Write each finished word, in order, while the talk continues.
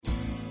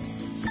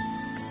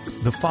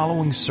The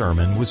following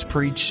sermon was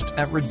preached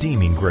at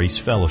Redeeming Grace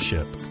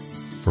Fellowship.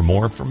 For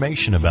more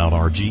information about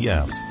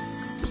RGF,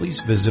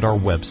 please visit our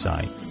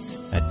website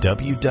at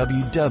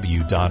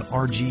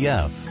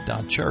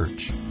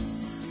www.rgf.church.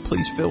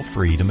 Please feel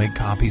free to make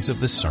copies of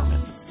this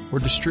sermon or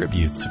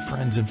distribute to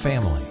friends and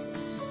family.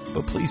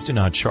 But please do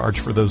not charge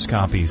for those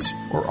copies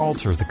or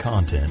alter the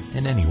content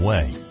in any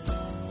way.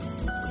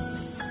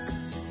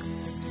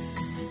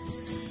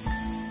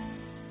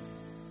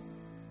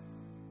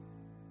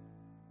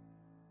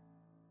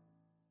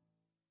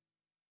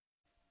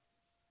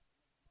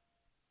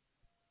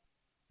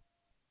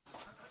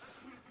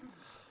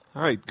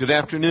 All right, good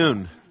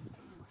afternoon.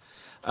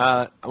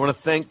 I want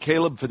to thank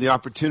Caleb for the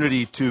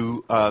opportunity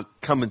to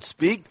come and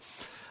speak.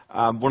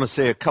 I want to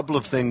say a couple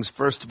of things.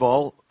 First of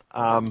all,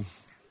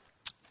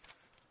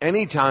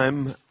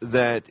 anytime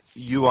that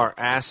you are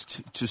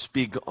asked to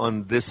speak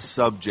on this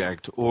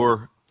subject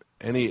or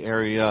any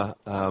area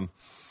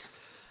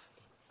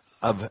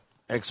of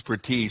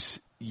expertise,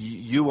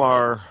 you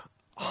are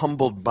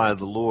humbled by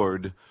the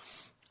Lord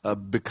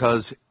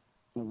because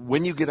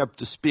when you get up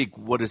to speak,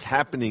 what is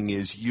happening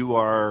is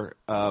you're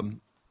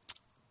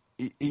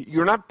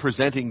not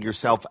presenting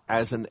yourself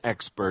as an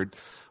expert,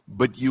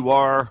 but you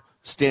are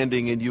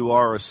standing and you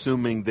are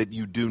assuming that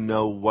you do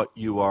know what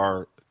you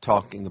are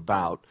talking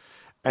about.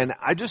 And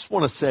I just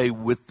want to say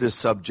with this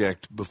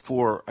subject,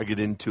 before I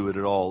get into it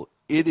at all,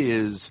 it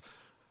is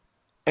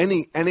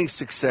any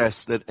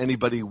success that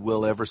anybody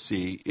will ever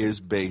see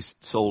is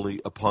based solely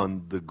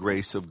upon the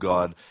grace of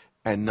God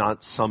and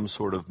not some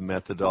sort of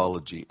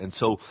methodology. And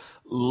so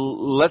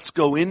let's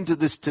go into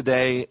this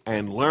today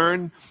and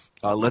learn.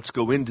 Let's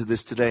go into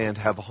this today and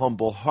have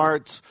humble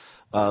hearts.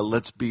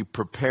 Let's be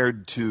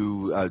prepared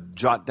to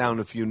jot down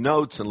a few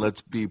notes, and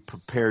let's be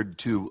prepared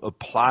to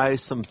apply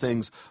some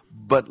things.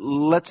 But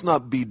let's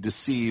not be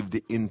deceived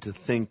into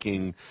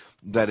thinking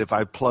that if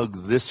I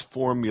plug this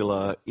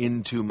formula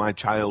into my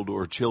child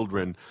or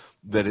children,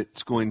 that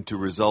it's going to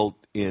result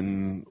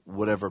in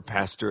whatever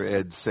Pastor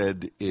Ed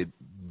said it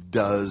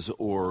does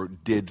or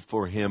did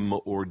for him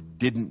or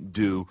didn't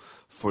do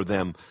for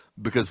them,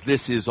 because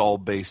this is all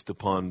based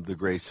upon the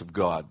grace of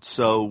God.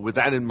 So with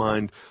that in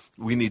mind,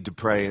 we need to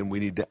pray and we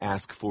need to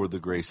ask for the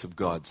grace of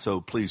God. So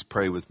please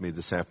pray with me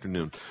this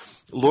afternoon.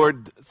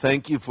 Lord,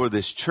 thank you for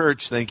this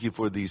church. Thank you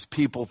for these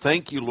people.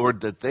 Thank you, Lord,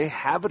 that they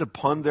have it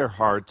upon their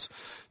hearts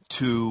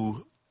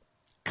to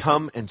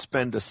come and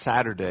spend a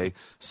Saturday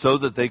so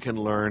that they can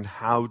learn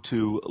how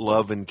to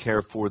love and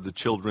care for the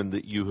children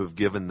that you have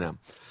given them.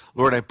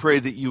 Lord, I pray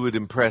that you would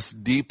impress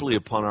deeply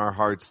upon our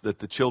hearts that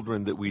the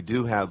children that we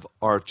do have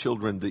are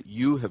children that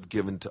you have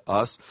given to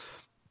us.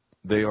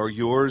 They are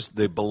yours,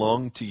 they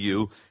belong to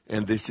you,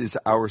 and this is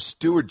our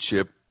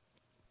stewardship,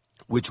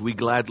 which we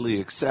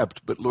gladly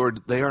accept. But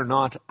Lord, they are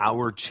not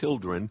our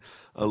children.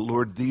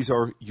 Lord, these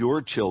are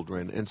your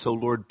children. And so,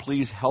 Lord,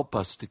 please help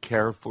us to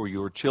care for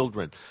your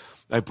children.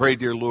 I pray,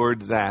 dear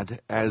Lord,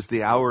 that as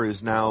the hour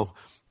is now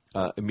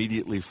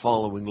immediately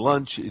following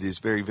lunch, it is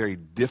very, very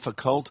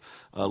difficult,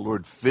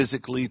 Lord,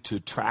 physically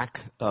to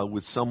track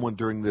with someone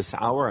during this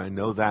hour. I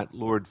know that,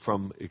 Lord,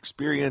 from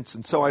experience.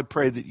 And so I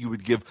pray that you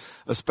would give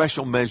a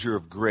special measure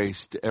of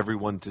grace to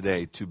everyone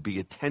today to be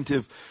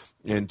attentive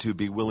and to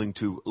be willing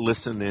to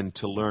listen and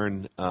to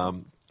learn,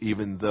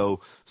 even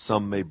though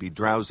some may be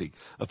drowsy.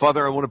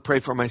 Father, I want to pray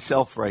for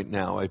myself right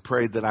now. I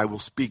pray that I will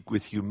speak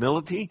with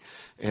humility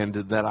and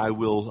that I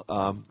will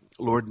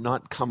Lord,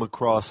 not come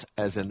across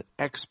as an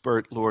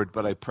expert, Lord,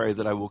 but I pray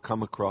that I will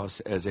come across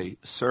as a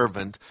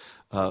servant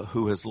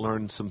who has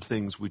learned some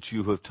things which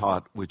you have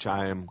taught, which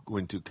I am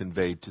going to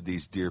convey to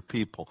these dear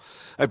people.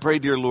 I pray,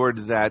 dear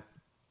Lord, that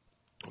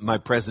my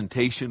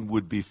presentation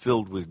would be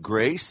filled with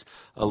grace,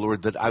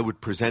 Lord, that I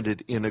would present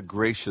it in a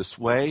gracious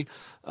way.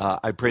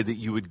 I pray that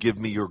you would give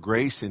me your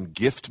grace and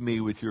gift me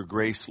with your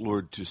grace,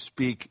 Lord, to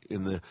speak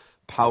in the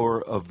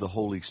power of the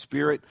Holy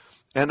Spirit.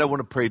 And I want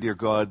to pray, dear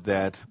God,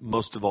 that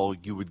most of all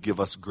you would give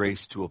us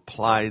grace to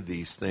apply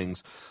these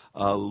things,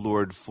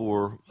 Lord,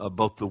 for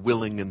both the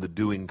willing and the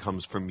doing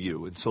comes from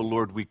you. And so,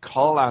 Lord, we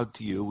call out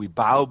to you, we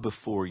bow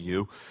before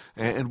you,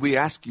 and we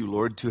ask you,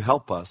 Lord, to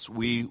help us.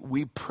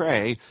 We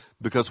pray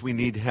because we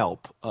need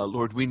help.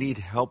 Lord, we need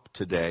help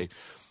today.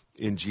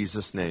 In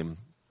Jesus' name,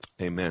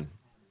 amen.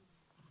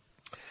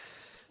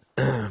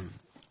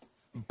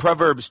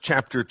 Proverbs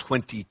chapter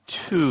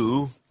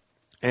 22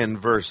 and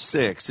verse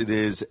 6. It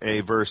is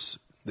a verse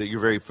that you're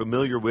very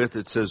familiar with.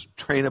 It says,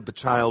 train up a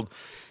child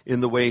in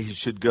the way he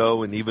should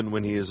go, and even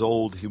when he is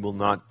old, he will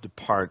not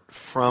depart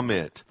from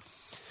it.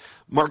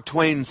 Mark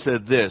Twain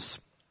said this,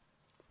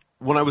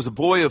 when I was a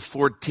boy of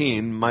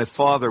 14, my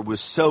father was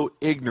so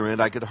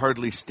ignorant I could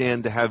hardly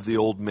stand to have the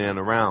old man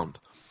around.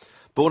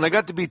 But when I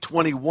got to be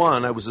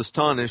 21, I was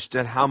astonished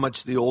at how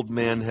much the old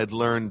man had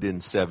learned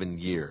in 7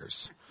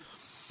 years.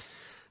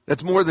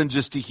 That's more than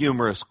just a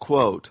humorous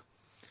quote.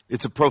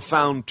 It's a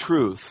profound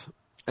truth,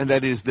 and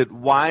that is that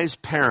wise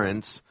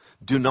parents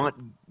do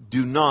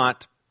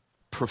not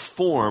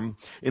perform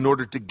in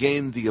order to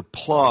gain the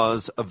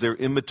applause of their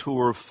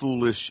immature,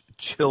 foolish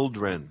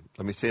children.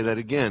 Let me say that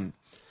again.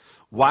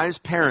 Wise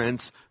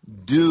parents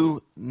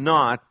do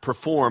not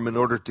perform in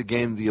order to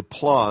gain the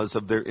applause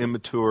of their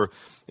immature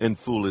and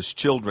foolish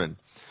children.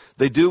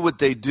 They do what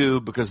they do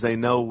because they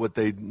know what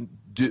they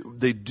do.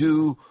 They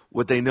do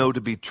what they know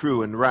to be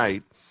true and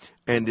right,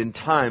 and in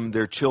time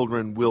their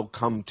children will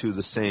come to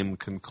the same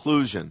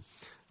conclusion.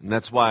 And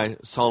that's why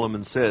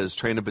Solomon says,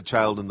 train up a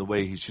child in the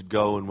way he should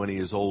go, and when he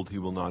is old he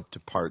will not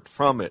depart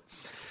from it.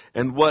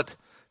 And what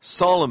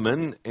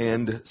Solomon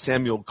and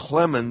Samuel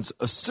Clemens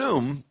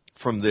assume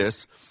from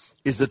this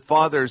is that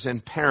fathers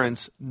and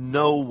parents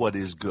know what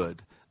is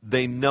good.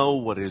 They know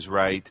what is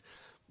right.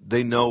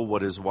 They know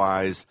what is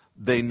wise.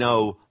 They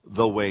know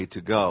the way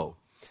to go.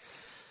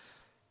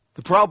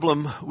 The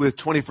problem with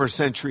 21st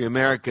century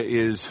America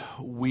is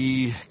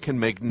we can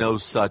make no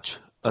such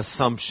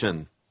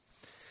assumption.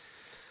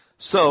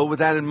 So with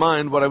that in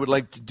mind, what I would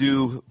like to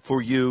do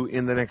for you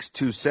in the next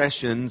two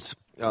sessions,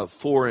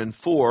 4 and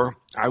 4,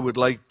 I would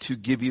like to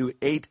give you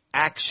 8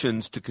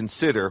 actions to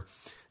consider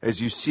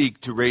as you seek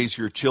to raise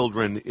your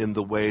children in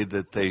the way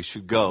that they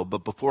should go.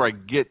 But before I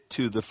get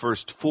to the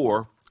first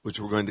 4, which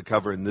we're going to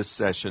cover in this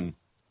session,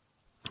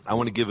 I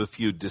want to give a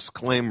few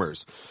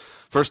disclaimers.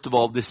 First of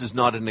all, this is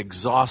not an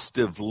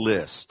exhaustive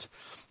list.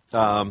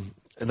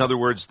 In other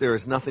words, there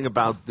is nothing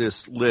about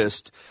this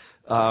list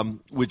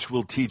which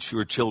will teach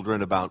your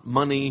children about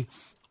money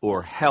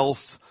or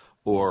health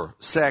or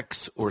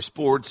sex or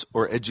sports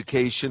or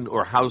education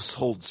or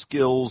household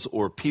skills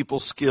or people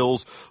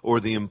skills or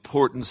the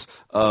importance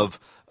of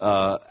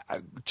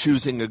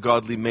choosing a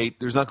godly mate.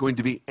 There's not going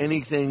to be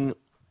anything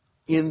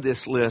in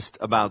this list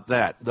about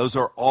that. Those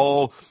are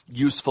all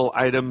useful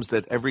items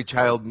that every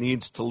child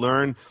needs to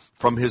learn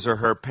from his or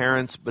her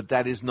parents, but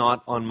that is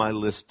not on my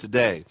list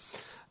today.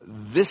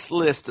 This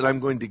list that I'm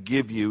going to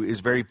give you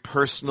is very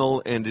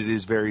personal and it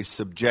is very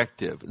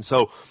subjective. And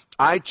so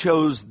I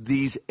chose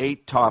these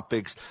 8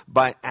 topics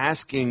by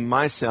asking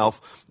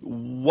myself,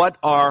 what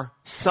are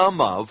some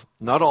of,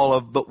 not all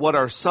of, but what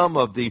are some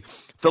of the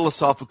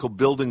philosophical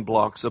building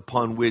blocks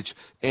upon which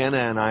Anna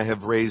and I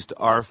have raised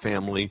our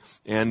family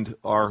and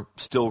are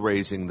still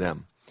raising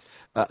them?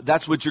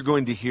 That's what you're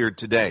going to hear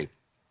today.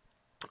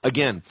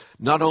 Again,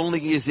 not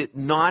only is it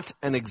not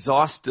an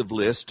exhaustive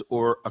list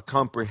or a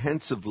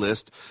comprehensive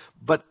list,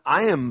 but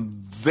I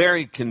am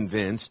very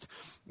convinced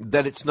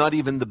that it's not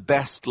even the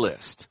best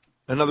list.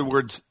 In other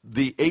words,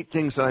 the 8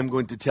 things that I'm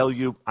going to tell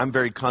you, I'm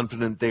very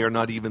confident they are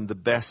not even the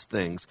best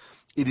things.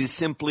 It is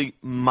simply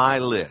my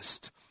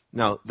list.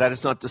 Now, that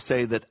is not to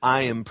say that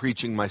I am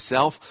preaching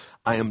myself.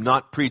 I am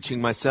not preaching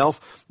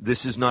myself.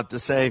 This is not to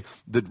say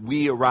that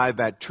we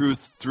arrive at truth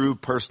through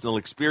personal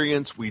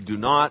experience. We do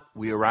not.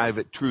 We arrive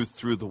at truth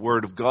through the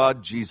Word of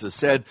God. Jesus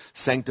said,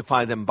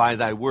 sanctify them by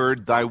thy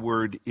word. Thy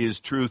word is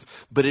truth.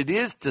 But it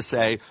is to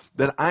say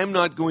that I'm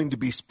not going to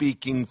be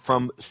speaking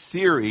from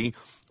theory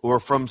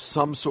or from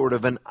some sort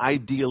of an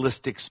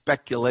idealistic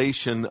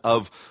speculation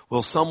of,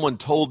 well, someone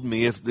told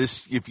me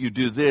if you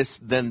do this,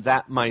 then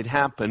that might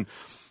happen.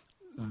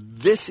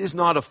 This is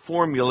not a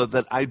formula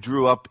that I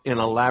drew up in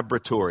a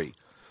laboratory.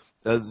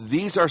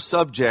 These are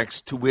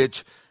subjects to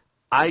which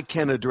I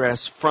can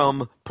address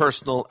from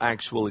personal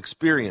actual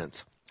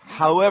experience.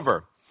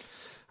 However,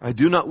 I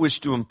do not wish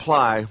to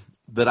imply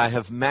that I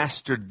have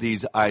mastered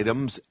these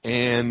items,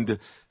 and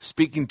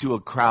speaking to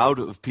a crowd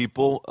of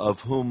people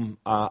of whom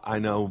I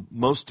know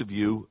most of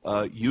you,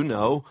 you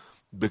know,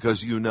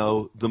 because you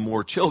know the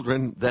more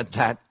children,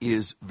 that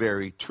is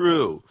very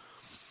true.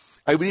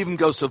 I would even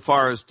go so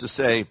far as to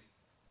say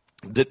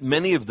that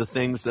many of the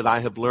things that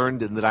I have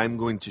learned and that I'm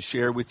going to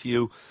share with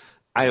you,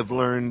 I have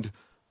learned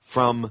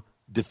from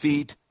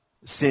defeat,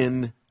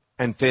 sin,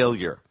 and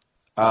failure.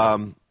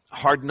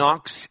 Hard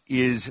Knocks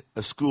is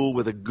a school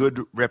with a good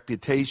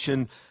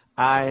reputation.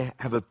 I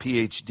have a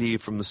PhD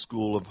from the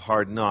School of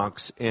Hard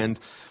Knocks, and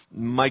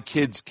my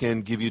kids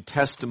can give you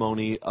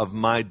testimony of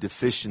my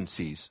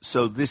deficiencies.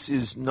 So this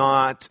is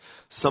not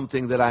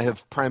something that I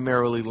have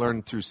primarily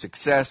learned through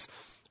success.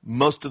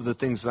 Most of the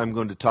things that I'm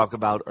going to talk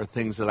about are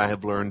things that I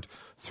have learned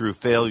through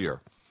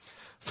failure.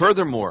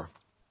 Furthermore,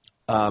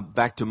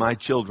 back to my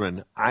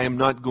children, I am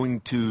not going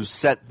to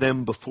set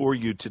them before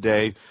you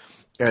today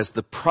as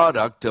the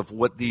product of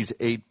what these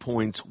 8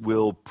 points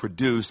will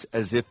produce,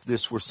 as if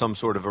this were some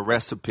sort of a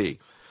recipe.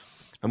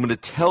 I'm going to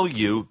tell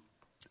you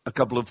a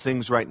couple of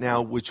things right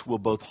now which will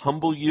both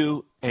humble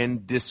you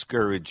and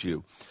discourage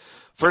you.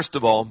 First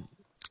of all,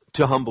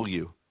 to humble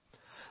you,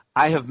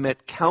 I have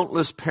met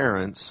countless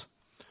parents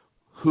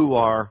who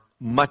are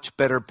much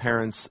better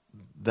parents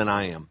than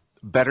I am,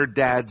 better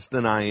dads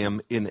than I am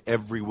in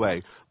every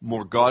way,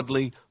 more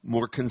godly,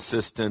 more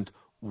consistent,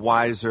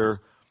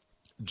 wiser,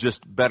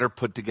 just better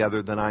put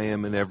together than I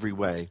am in every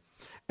way.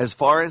 As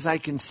far as I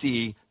can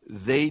see,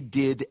 they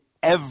did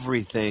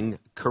everything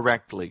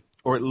correctly,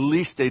 or at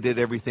least they did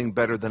everything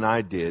better than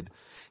I did,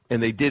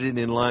 and they did it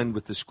in line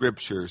with the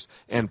Scriptures,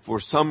 and for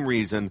some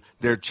reason,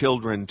 their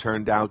children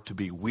turned out to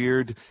be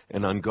weird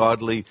and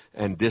ungodly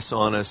and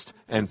dishonest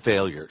and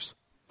failures.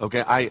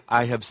 Okay,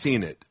 I have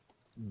seen it.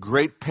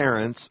 Great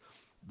parents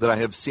that I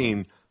have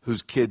seen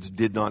whose kids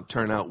did not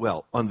turn out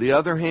well. On the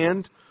other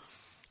hand,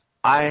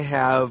 I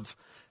have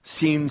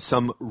seen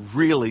some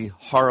really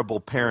horrible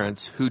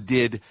parents who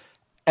did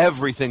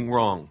everything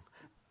wrong,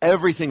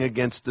 everything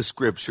against the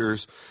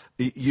Scriptures.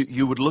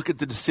 You would look at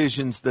the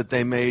decisions that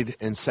they made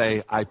and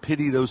say, I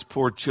pity those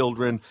poor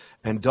children,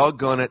 and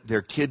doggone it,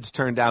 their kids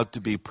turned out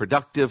to be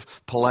productive,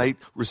 polite,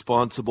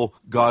 responsible,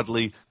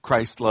 godly,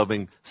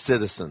 Christ-loving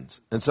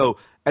citizens. And so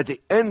at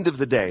the end of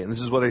the day, and this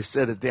is what I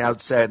said at the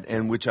outset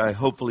and which I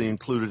hopefully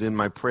included in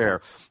my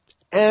prayer,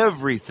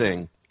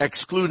 everything,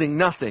 excluding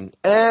nothing,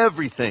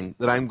 everything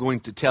that I'm going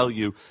to tell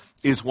you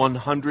is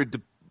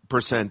 100%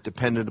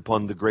 dependent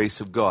upon the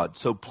grace of God.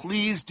 So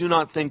please do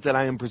not think that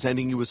I am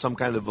presenting you with some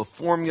kind of a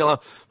formula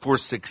for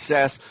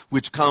success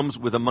which comes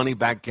with a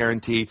money-back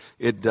guarantee.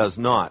 It does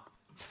not.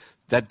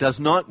 That does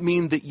not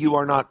mean that you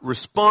are not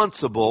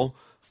responsible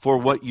for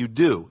what you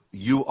do.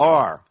 You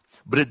are.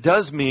 But it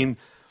does mean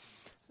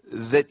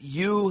that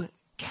you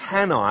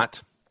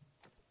cannot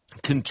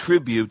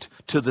contribute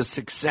to the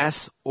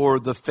success or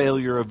the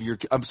failure of your...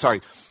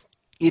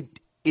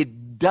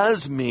 It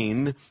does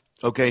mean,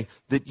 okay,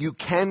 that you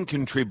can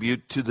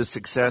contribute to the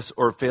success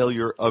or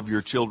failure of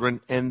your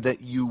children, and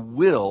that you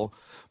will,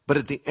 but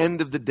at the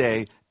end of the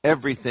day,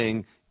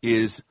 everything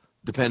is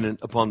dependent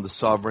upon the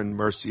sovereign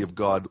mercy of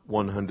God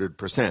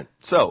 100%.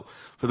 So,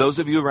 for those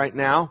of you right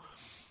now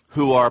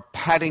who are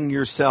patting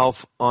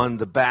yourself on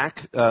the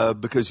back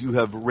because you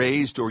have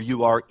raised or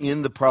you are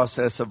in the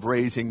process of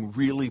raising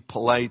really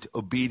polite,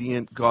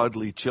 obedient,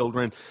 godly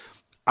children,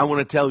 I want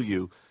to tell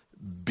you,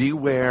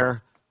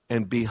 beware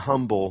and be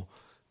humble,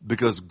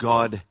 because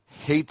God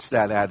hates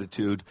that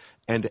attitude.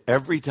 And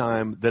every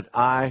time that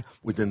I,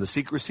 within the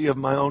secrecy of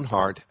my own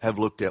heart, have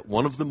looked at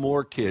one of the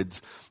Moore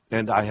kids,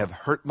 and I have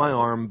hurt my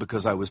arm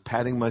because I was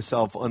patting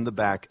myself on the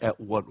back at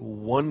what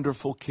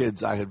wonderful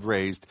kids I had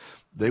raised,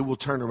 they will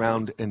turn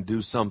around and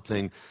do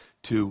something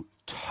to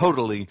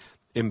totally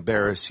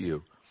embarrass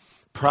you.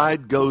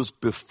 Pride goes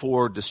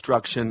before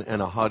destruction,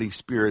 and a haughty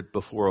spirit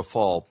before a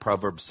fall.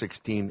 Proverbs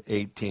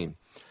 16:18.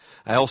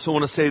 I also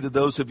want to say to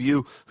those of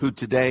you who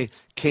today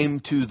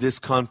came to this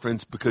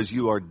conference because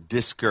you are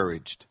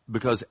discouraged,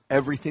 because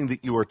everything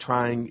that you are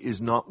trying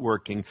is not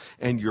working,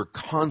 and you're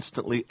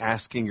constantly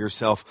asking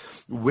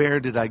yourself, where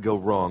did I go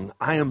wrong?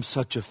 I am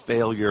such a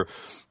failure.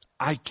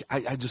 I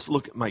just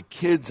look at my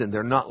kids, and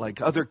they're not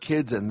like other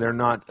kids, and they're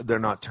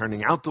not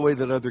turning out the way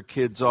that other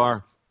kids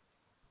are.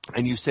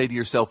 And you say to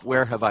yourself,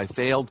 where have I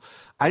failed?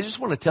 I just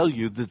want to tell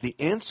you that the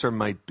answer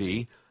might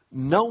be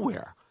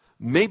nowhere.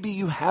 Maybe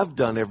you have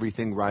done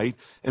everything right,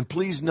 and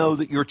please know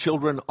that your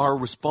children are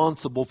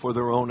responsible for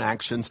their own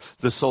actions.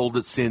 The soul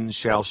that sins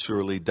shall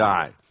surely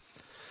die.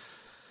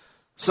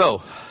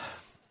 So,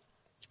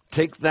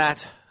 take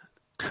that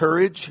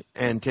courage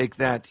and take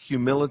that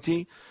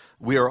humility.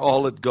 We are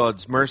all at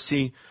God's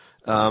mercy.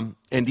 And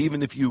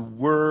even if you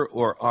were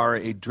or are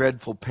a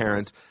dreadful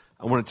parent,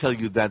 I want to tell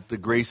you that the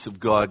grace of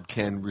God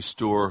can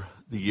restore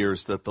the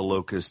years that the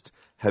locusts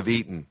have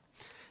eaten.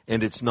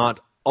 And it's not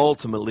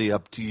ultimately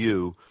up to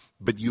you,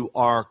 but you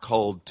are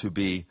called to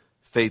be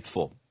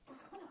faithful.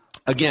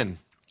 Again,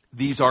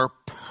 these are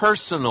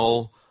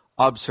personal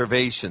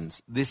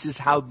observations. This is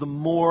how the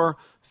Moore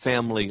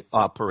family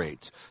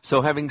operates.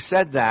 So having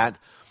said that,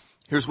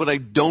 here's what I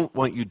don't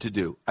want you to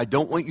do. I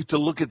don't want you to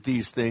look at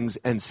these things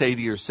and say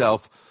to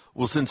yourself,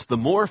 well, since the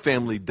Moore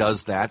family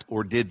does that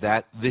or did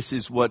that, this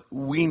is what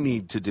we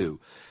need to do.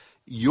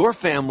 Your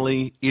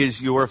family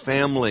is your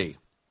family.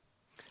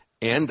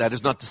 And that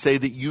is not to say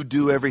that you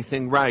do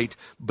everything right,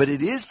 but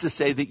it is to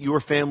say that your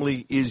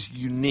family is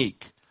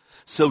unique.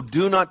 So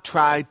do not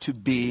try to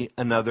be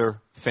another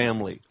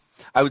family.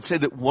 I would say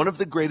that one of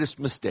the greatest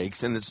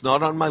mistakes, and it's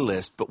not on my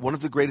list, but one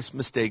of the greatest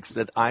mistakes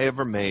that I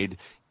ever made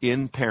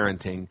in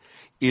parenting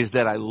is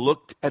that I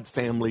looked at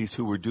families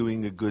who were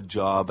doing a good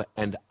job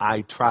and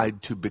I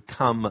tried to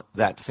become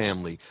that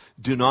family.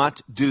 Do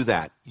not do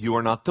that. You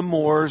are not the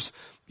Moores.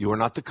 You are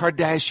not the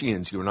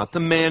Kardashians. You are not the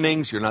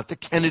Mannings. You're not the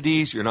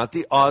Kennedys. You're not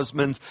the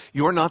Osmonds.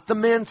 You are not the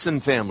Manson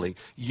family.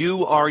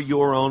 You are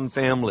your own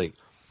family.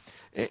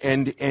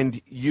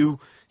 And you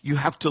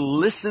have to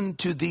listen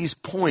to these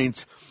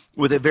points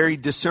with a very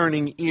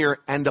discerning ear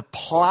and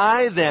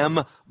apply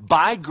them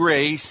by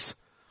grace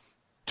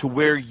to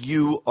where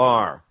you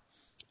are.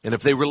 And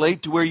if they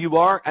relate to where you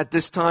are at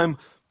this time,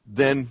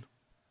 then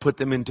put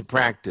them into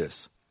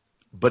practice.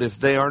 But if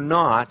they are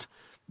not,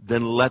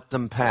 then let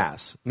them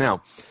pass.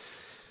 Now,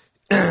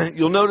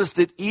 you'll notice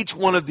that each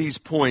one of these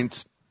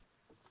points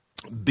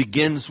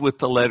begins with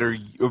the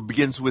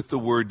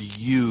word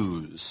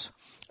use.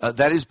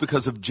 That is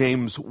because of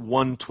James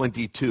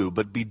 1:22.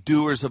 But be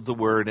doers of the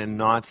word and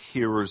not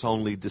hearers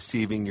only,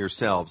 deceiving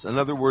yourselves. In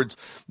other words,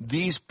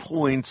 these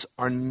points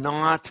are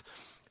not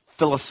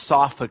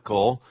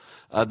philosophical.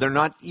 They're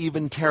not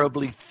even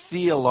terribly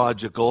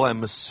theological.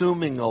 I'm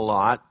assuming a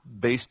lot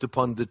based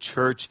upon the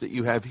church that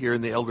you have here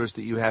and the elders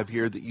that you have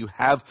here, that you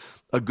have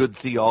a good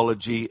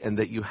theology and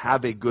that you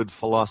have a good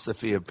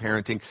philosophy of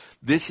parenting.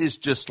 This is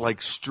just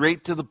like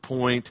straight to the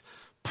point,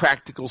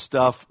 practical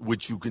stuff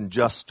which you can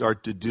just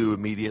start to do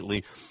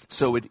immediately.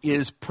 So it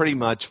is pretty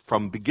much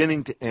from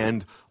beginning to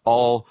end,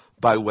 all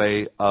by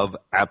way of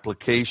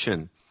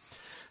application.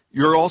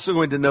 You're also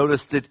going to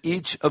notice that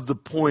each of the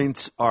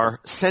points are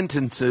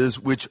sentences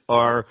which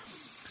are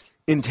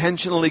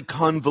intentionally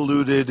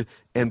convoluted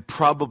and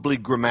probably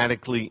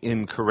grammatically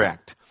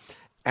incorrect.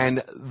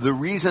 And the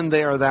reason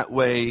they are that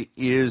way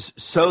is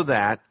so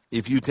that,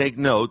 if you take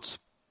notes,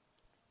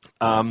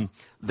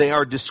 they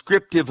are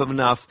descriptive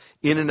enough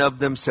in and of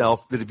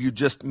themselves that if you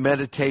just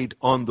meditate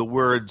on the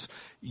words,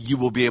 you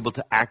will be able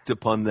to act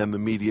upon them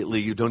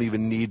immediately. You don't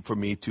even need for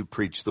me to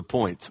preach the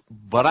points.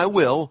 But I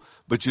will,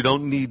 but you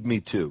don't need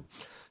me to.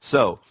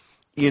 So,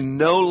 in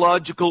no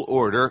logical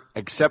order,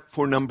 except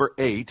for number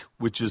 8,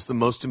 which is the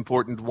most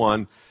important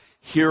one,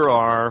 here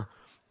are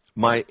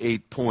my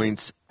 8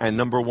 points. And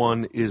number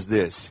 1 is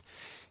this: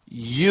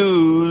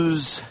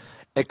 use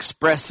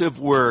expressive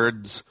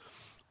words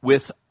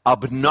with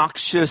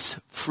obnoxious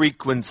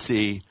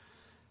frequency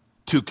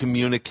to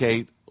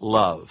communicate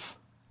love.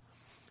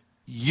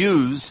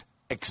 Use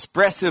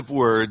expressive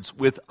words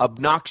with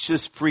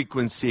obnoxious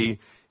frequency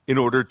in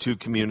order to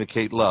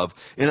communicate love.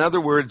 In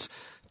other words,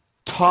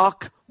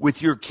 talk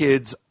with your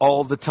kids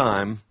all the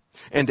time,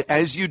 and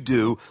as you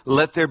do,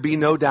 let there be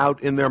no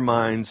doubt in their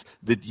minds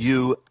that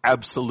you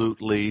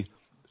absolutely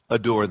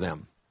adore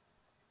them.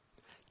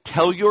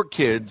 Tell your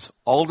kids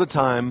all the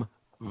time,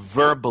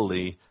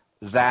 verbally,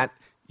 that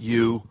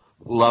you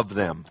love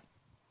them.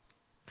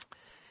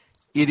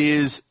 It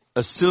is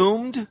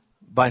assumed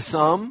by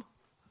some,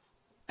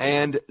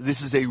 and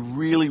this is a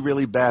really,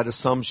 really bad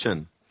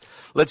assumption.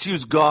 Let's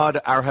use God,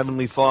 our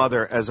Heavenly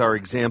Father, as our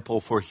example,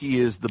 for He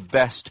is the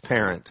best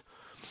parent.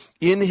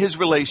 In His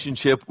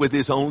relationship with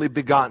His only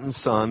begotten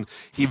Son,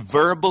 He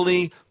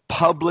verbally,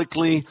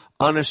 publicly,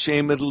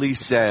 unashamedly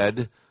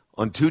said,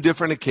 on 2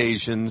 different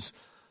occasions,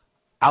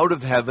 out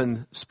of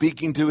heaven,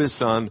 speaking to His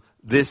Son,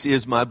 "This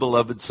is my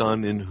beloved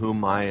Son in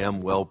whom I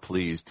am well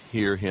pleased.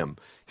 Hear Him."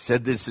 He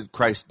said this at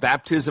Christ's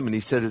baptism, and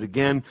He said it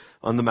again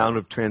on the Mount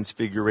of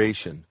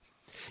Transfiguration.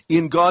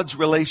 In God's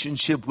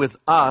relationship with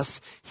us,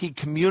 He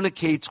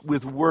communicates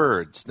with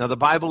words. Now, the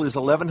Bible is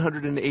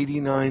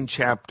 1,189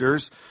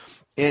 chapters,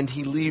 and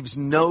He leaves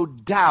no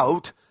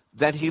doubt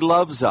that He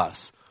loves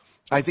us.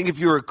 I think if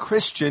you're a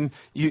Christian,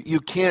 you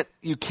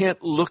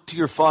can't look to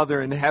your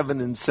Father in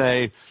heaven and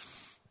say,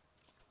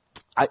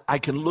 I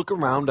can look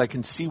around, I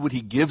can see what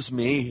He gives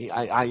me.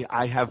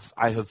 I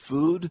have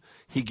food.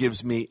 He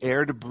gives me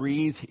air to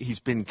breathe. He's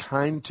been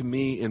kind to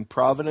me in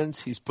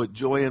providence. He's put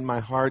joy in my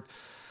heart.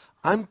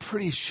 I'm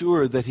pretty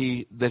sure that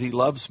He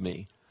loves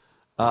me.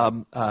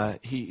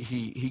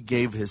 He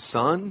gave His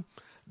Son.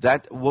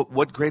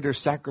 What greater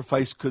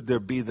sacrifice could there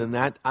be than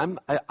that?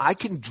 I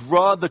can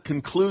draw the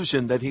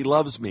conclusion that He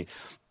loves me.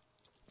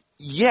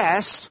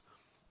 Yes.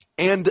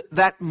 And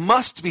that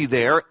must be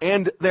there,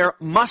 and there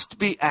must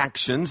be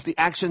actions. The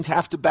actions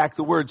have to back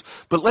the words.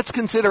 But let's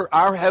consider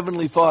our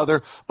Heavenly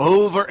Father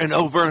over and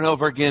over and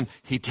over again.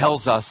 He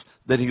tells us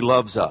that He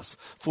loves us.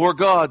 For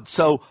God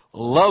so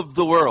loved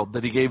the world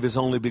that He gave His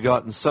only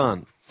begotten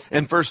Son.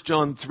 And 1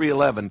 John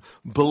 3:11,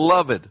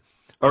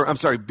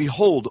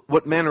 behold,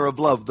 what manner of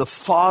love the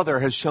Father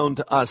has shown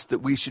to us that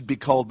we should be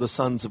called the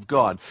sons of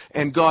God.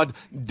 And God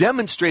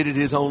demonstrated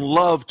His own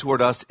love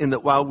toward us in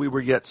that while we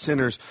were yet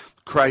sinners,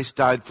 Christ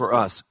died for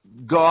us.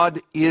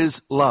 God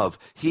is love.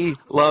 He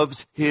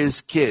loves His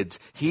kids.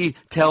 He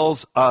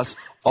tells us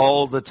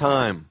all the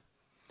time.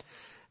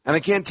 And I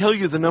can't tell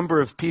you the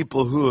number of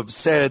people who have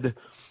said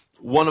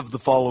one of the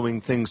following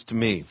things to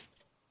me.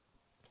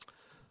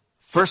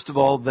 First of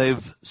all,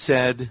 they've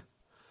said,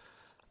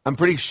 I'm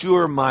pretty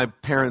sure my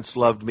parents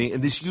loved me,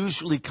 and this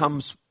usually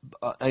comes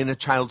in a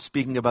child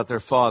speaking about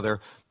their father.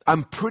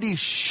 I'm pretty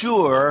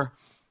sure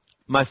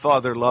my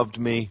father loved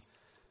me,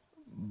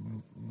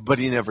 but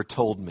he never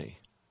told me.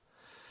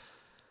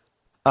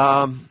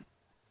 I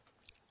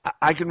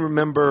can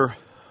remember,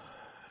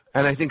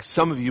 and I think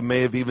some of you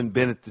may have even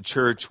been at the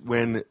church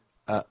when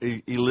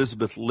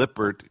Elizabeth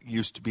Lippert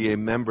used to be a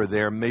member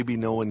there. Maybe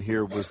no one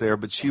here was there,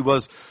 but she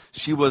was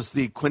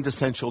the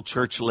quintessential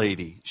church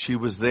lady. She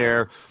was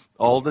there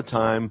all the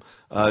time.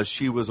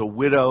 She was a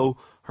widow.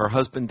 Her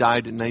husband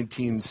died in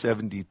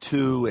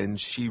 1972, and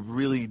she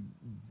really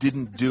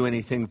didn't do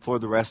anything for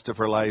the rest of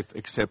her life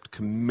except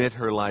commit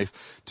her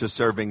life to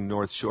serving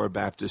North Shore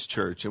Baptist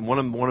Church. And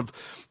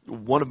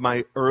one of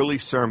my early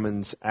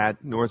sermons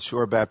at North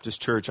Shore Baptist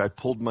Church, I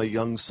pulled my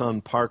young son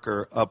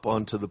Parker up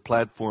onto the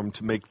platform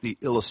to make the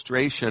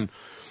illustration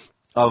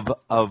of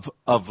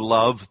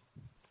love.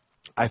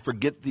 I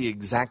forget the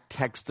exact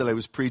text that I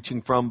was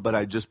preaching from, but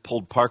I just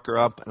pulled Parker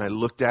up and I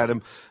looked at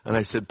him and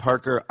I said,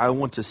 Parker, I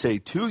want to say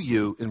to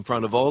you in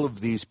front of all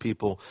of these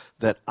people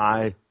that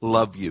I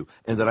love you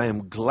and that I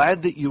am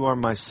glad that you are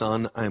my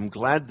son. I am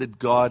glad that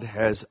God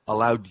has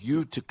allowed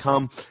you to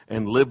come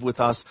and live with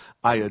us.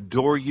 I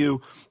adore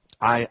you.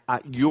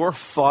 Your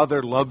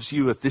Father loves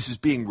you. If this is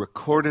being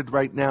recorded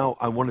right now,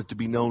 I want it to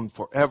be known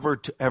forever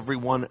to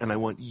everyone, and I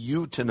want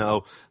you to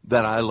know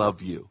that I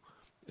love you.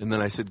 And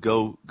then I said,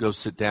 go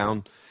sit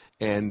down.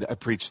 and I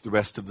preached the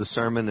rest of the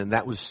sermon, and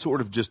that was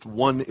sort of just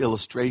one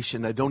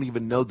illustration. I don't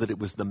even know that it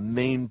was the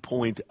main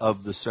point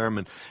of the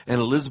sermon. And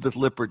Elizabeth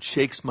Lippert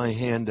shakes my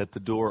hand at the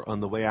door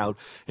on the way out,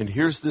 and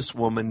here's this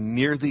woman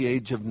near the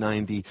age of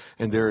 90,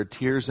 and there are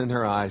tears in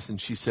her eyes, and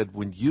she said,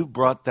 when you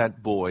brought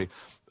that boy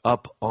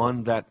up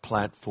on that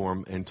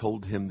platform and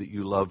told him that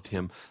you loved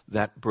him,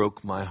 that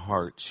broke my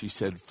heart. She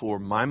said, for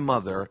my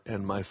mother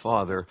and my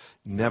father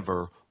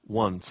never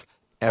once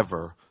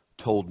ever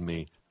told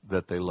me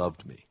that they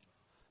loved me.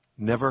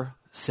 Never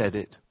said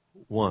it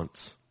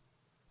once.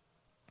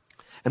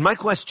 And my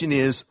question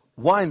is,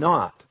 why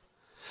not?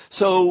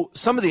 So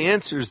some of the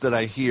answers that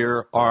I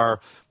hear are,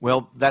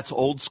 well, that's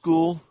old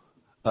school.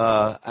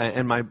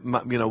 And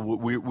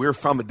we're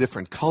from a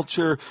different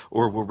culture,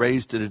 or we're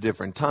raised at a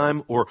different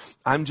time, or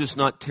I'm just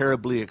not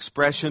terribly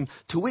expression.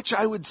 To which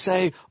I would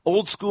say,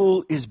 old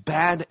school is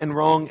bad and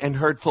wrong and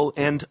hurtful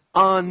and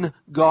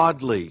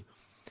ungodly.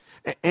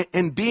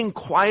 And being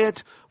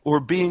quiet or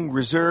being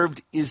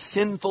reserved is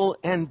sinful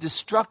and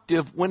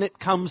destructive when it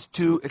comes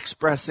to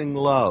expressing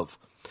love.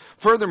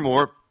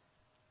 Furthermore,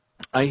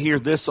 I hear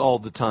this all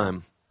the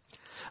time.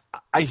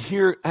 I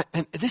hear,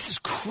 and this is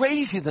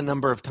crazy the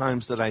number of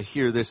times that I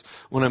hear this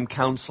when I'm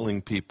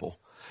counseling people.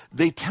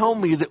 They tell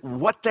me that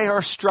what they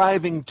are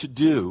striving to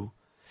do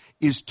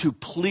is to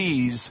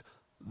please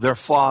their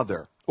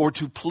father or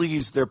to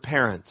please their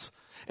parents.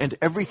 And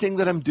everything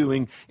that I'm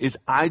doing is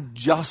I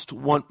just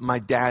want my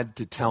dad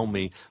to tell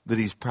me that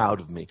he's proud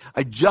of me.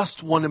 I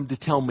just want him to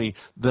tell me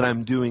that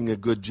I'm doing a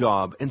good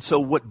job. And so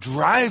what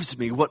drives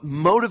me, what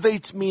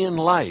motivates me in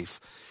life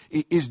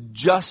is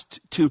just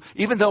to,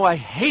 even though I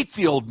hate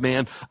the old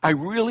man, I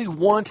really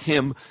want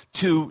him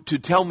to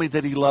tell me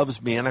that he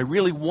loves me. And I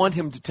really want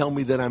him to tell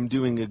me that I'm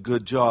doing a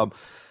good job.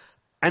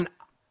 And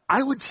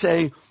I would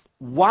say,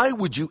 why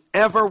would you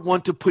ever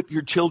want to put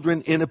your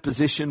children in a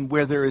position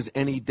where there is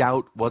any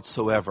doubt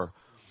whatsoever?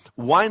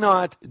 Why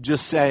not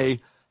just say,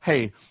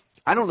 hey,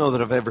 I don't know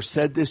that I've ever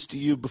said this to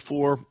you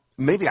before.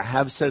 Maybe I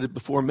have said it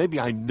before. Maybe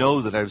I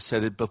know that I've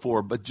said it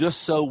before. But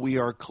just so we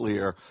are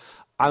clear,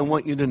 I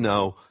want you to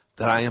know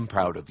that I am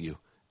proud of you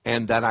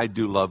and that I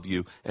do love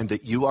you and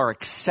that you are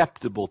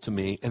acceptable to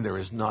me, and there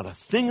is not a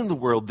thing in the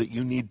world that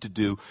you need to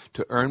do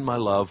to earn my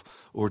love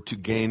or to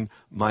gain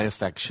my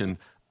affection.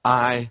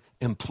 I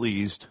am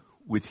pleased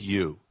with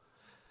you.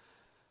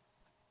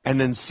 And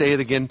then say it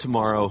again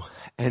tomorrow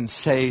and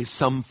say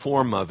some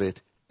form of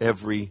it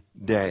every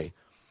day.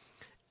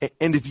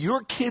 And if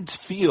your kids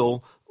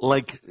feel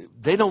like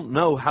they don't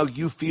know how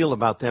you feel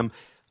about them,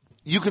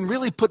 you can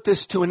really put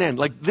this to an end.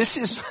 Like this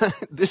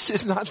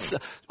is not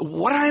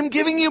what I'm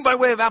giving you by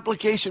way of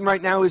application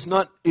right now is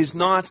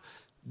not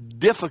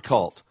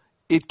difficult.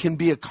 It can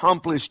be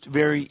accomplished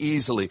very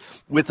easily.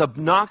 With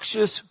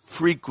obnoxious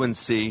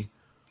frequency,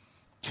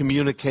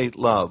 communicate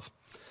love.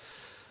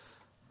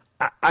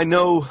 I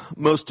know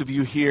most of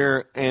you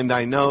here, and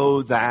I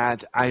know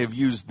that I have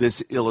used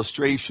this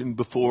illustration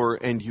before,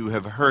 and you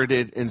have heard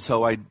it, and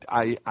so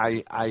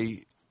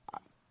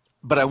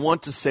but I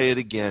want to say it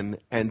again,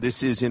 and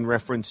this is in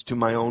reference to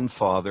my own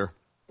father.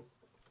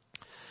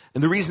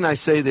 And the reason I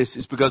say this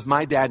is because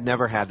my dad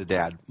never had a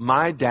dad.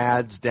 My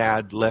dad's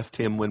dad left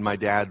him when my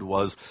dad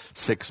was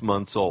 6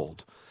 months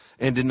old.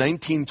 And in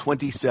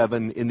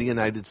 1927, in the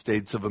United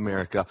States of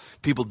America,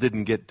 people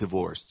didn't get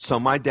divorced. So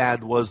my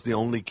dad was the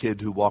only kid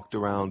who walked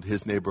around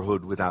his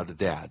neighborhood without a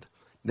dad.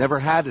 Never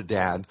had a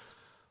dad,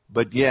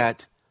 but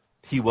yet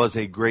he was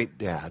a great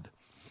dad.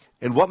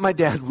 And what my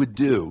dad would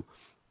do,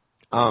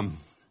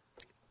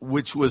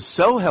 which was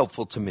so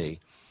helpful to me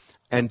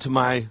and to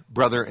my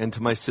brother and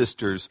to my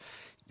sisters,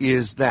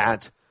 is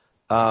that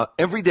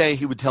every day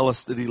he would tell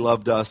us that he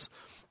loved us.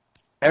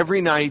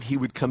 Every night he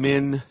would come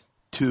in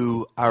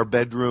to our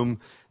bedroom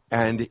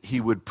and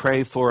he would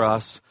pray for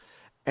us.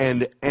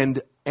 And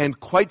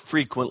quite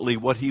frequently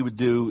what he would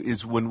do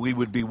is when we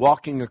would be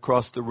walking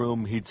across the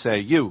room, he'd say,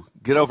 you,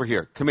 get over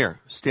here. Come here.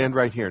 Stand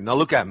right here. Now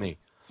look at me.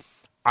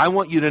 I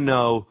want you to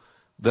know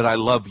that I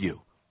love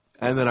you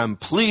and that I'm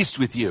pleased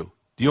with you.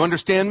 Do you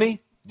understand me?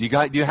 Do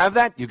you have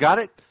that? You got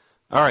it?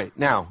 All right.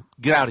 Now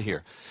get out of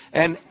here.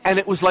 And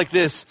it was like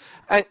this.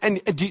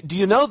 And do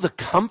you know the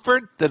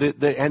comfort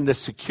and the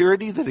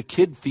security that a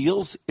kid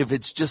feels if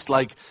it's just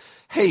like,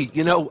 hey,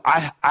 you know,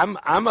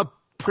 I'm a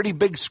pretty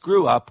big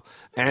screw up,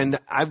 and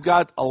I've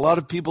got a lot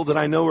of people that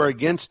I know are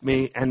against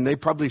me, and they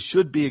probably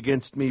should be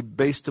against me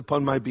based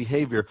upon my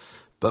behavior.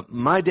 But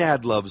my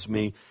dad loves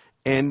me,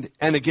 and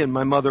again,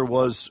 my mother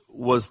was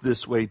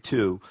this way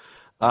too.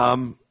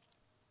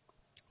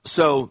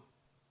 So.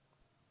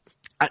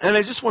 And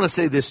I just want to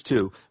say this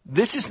too.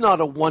 This is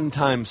not a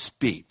one-time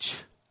speech.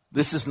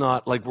 This is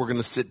not like we're going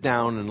to sit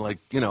down and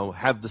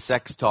have the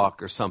sex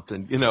talk or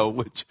something,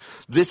 which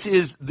this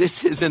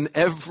is an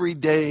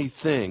everyday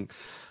thing.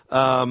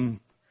 I'm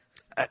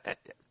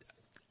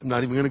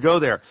not even going to go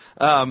there.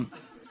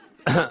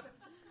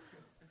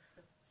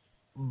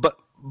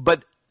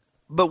 But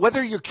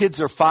whether your kids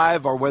are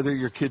 5 or whether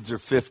your kids are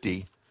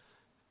 50,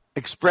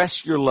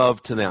 express your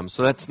love to them.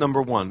 So that's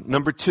number one.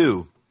 Number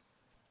two,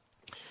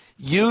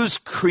 Use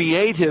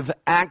creative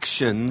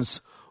actions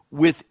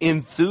with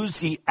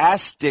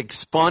enthusiastic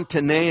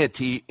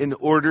spontaneity in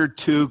order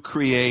to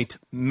create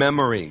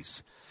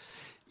memories.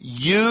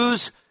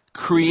 Use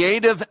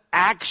creative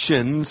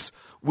actions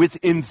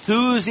with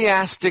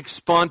enthusiastic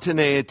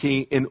spontaneity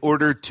in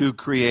order to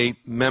create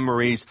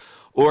memories.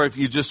 Or if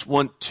you just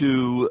want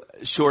to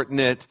shorten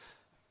it,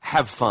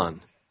 have fun.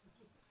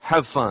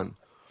 Have fun.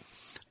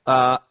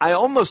 I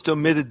almost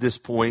omitted this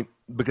point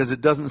because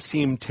it doesn't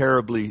seem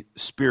terribly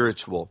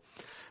spiritual.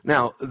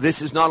 Now,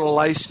 this is not a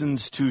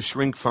license to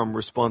shrink from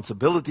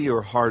responsibility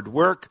or hard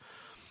work,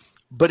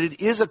 but it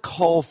is a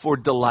call for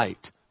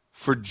delight,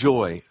 for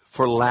joy,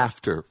 for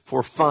laughter,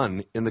 for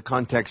fun in the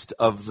context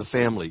of the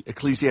family.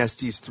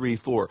 Ecclesiastes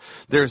 3:4.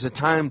 There's a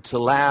time to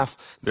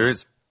laugh,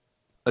 there's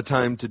a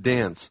time to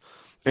dance.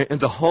 And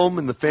the home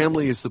and the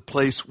family is the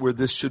place where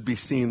this should be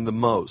seen the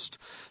most.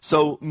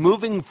 So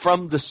moving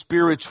from the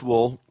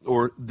spiritual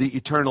or the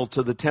eternal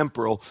to the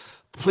temporal,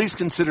 please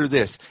consider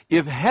this.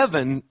 If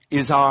heaven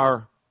is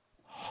our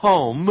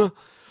home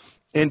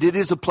and it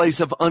is a place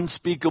of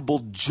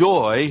unspeakable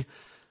joy,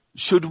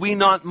 should we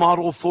not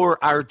model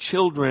for our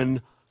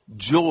children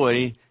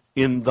joy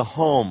in the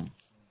home,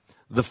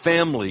 the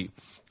family,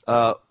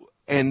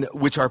 and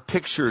which are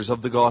pictures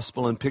of the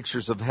gospel and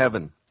pictures of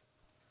heaven?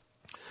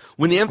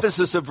 When the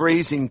emphasis of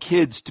raising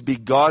kids to be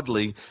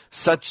godly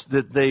such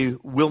that they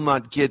will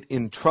not get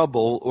in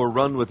trouble or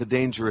run with a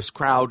dangerous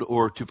crowd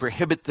or to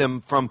prohibit them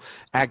from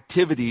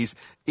activities,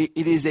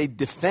 it is a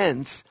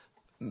defense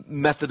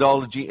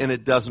methodology and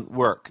it doesn't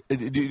work.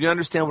 Do you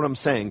understand what I'm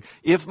saying?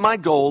 If my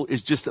goal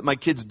is just that my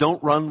kids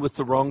don't run with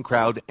the wrong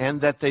crowd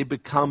and that they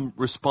become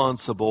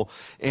responsible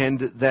and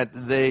that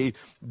they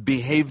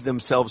behave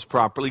themselves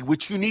properly,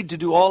 which you need to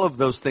do all of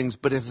those things,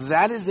 but if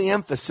that is the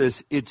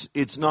emphasis,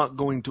 it's not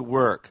going to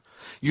work.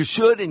 You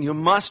should and you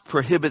must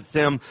prohibit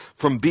them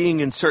from being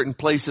in certain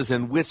places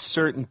and with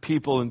certain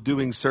people and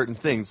doing certain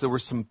things. There were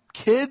some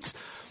kids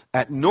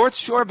at North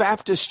Shore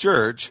Baptist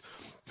Church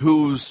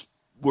whose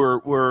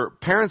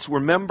parents were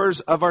members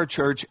of our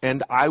church,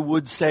 and I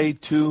would say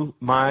to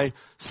my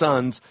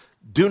sons,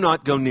 do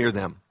not go near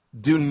them.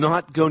 Do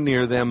not go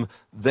near them.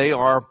 They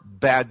are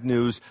bad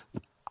news.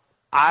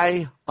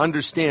 I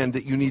understand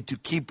that you need to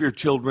keep your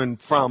children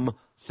from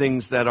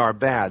things that are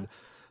bad.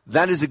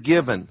 That is a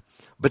given.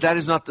 But that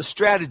is not the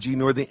strategy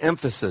nor the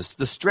emphasis.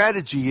 The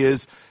strategy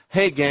is,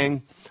 hey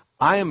gang,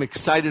 I am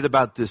excited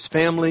about this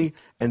family,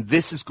 and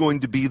this is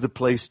going to be the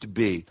place to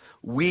be.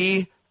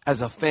 We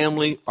as a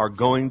family are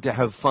going to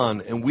have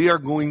fun, and we are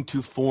going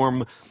to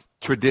form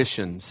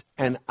traditions.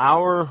 And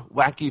our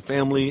wacky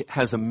family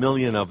has a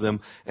million of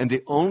them, and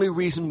the only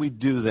reason we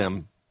do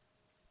them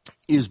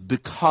is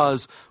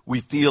because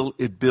we feel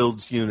it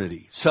builds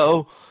unity.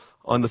 So,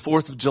 on the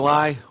 4th of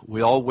July,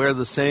 we all wear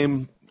the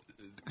same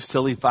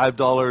silly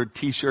 $5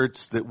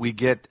 T-shirts that we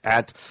get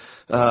at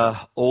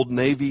Old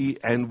Navy,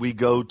 and we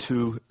go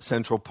to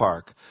Central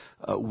Park.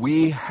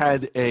 We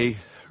had a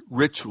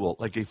ritual,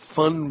 like a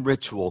fun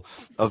ritual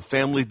of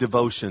family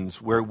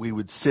devotions where we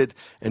would sit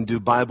and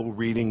do Bible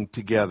reading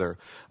together.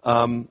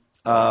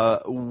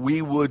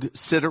 We would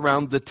sit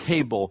around the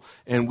table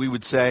and we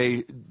would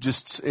say,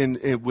 just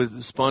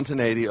with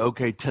spontaneity,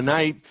 okay,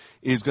 tonight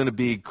is going to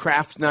be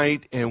craft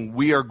night, and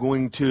we're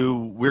going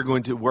to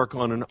work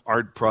on an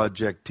art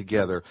project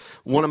together.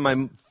 One of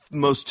my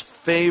most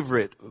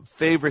favorite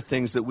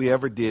things that we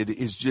ever did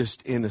is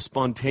just in a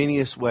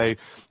spontaneous way,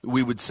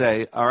 we would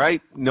say, all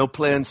right, no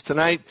plans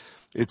tonight.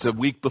 It's a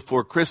week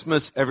before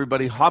Christmas.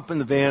 Everybody hop in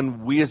the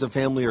van. We as a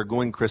family are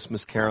going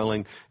Christmas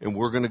caroling, and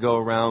we're going to go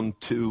around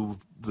to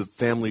the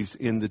families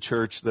in the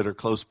church that are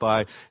close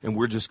by, and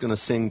we're just going to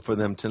sing for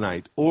them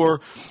tonight. Or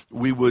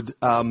we would,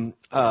 one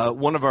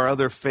of our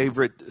other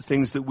favorite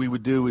things that we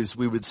would do is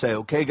we would say,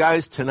 okay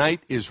guys, tonight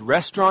is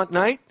restaurant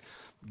night.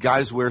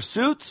 Guys wear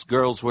suits,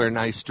 girls wear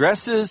nice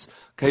dresses.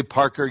 Okay,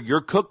 Parker,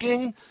 you're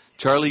cooking.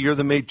 Charlie, you're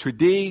the maitre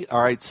d'.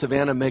 All right,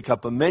 Savannah, make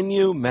up a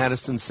menu.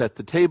 Madison, set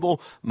the table.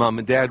 Mom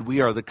and Dad,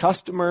 we are the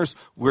customers.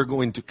 We're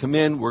going to come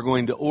in. We're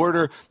going to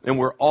order. And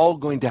we're all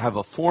going to have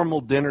a formal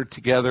dinner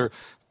together.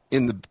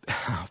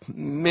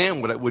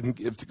 Man, what I wouldn't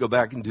give to go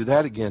back and do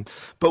that again.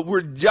 But we're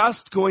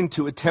just going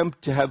to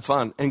attempt to have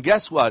fun. And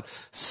guess what?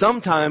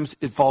 Sometimes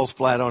it falls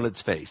flat on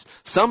its face.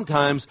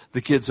 Sometimes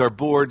the kids are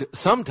bored.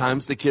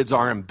 Sometimes the kids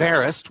are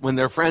embarrassed when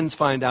their friends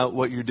find out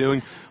what you're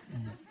doing.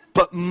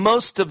 But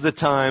most of the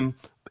time,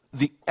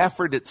 the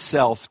effort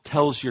itself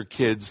tells your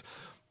kids,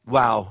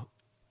 wow,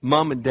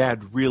 Mom and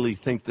Dad really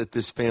think that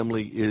this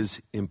family is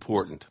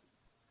important.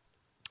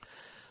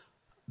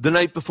 The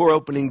night before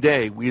opening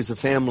day, we as a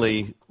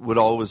family would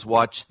always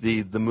watch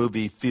the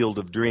movie Field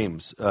of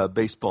Dreams,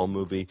 baseball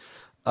movie.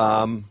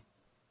 And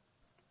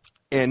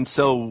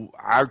so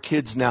our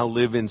kids now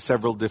live in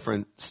several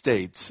different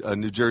states,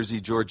 New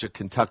Jersey, Georgia,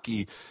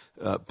 Kentucky,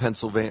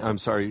 Pennsylvania,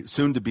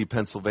 soon to be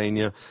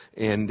Pennsylvania,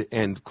 and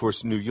of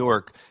course New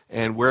York.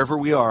 And wherever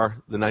we are,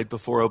 the night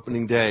before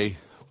opening day,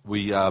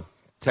 we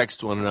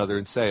text one another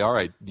and say, all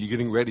right, you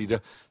getting ready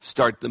to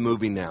start the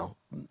movie now?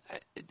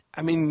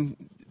 I mean,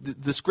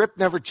 the script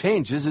never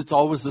changes. It's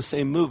always the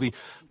same movie.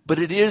 But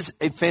it is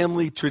a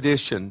family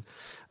tradition.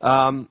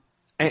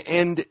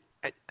 And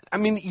I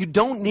mean, you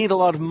don't need a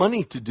lot of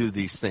money to do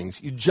these things.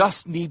 You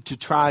just need to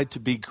try to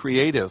be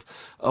creative.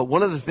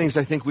 One of the things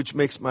I think which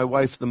makes my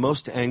wife the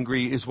most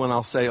angry is when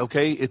I'll say,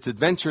 okay, it's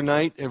adventure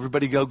night.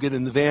 Everybody go get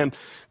in the van.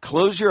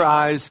 Close your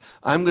eyes.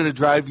 I'm going to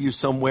drive you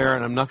somewhere,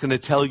 and I'm not going to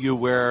tell you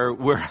where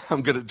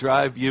I'm going to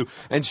drive you.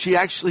 And she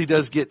actually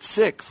does get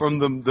sick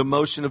from the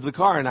motion of the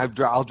car. And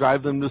I'll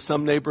drive them to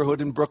some neighborhood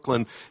in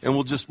Brooklyn, and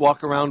we'll just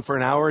walk around for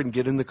an hour and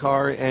get in the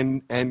car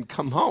and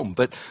come home.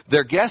 But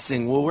they're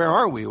guessing, well, where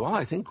are we? Well,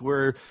 I think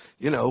we're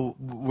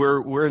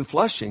in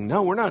Flushing.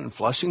 No, we're not in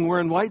Flushing. We're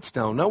in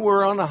Whitestone. No,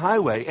 we're on a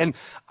highway. And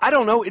I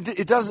don't know.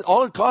 It doesn't.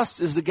 All it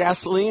costs is the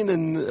gasoline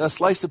and a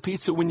slice of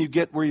pizza when you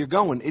get where you're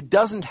going. It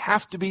doesn't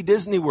have to be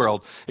Disney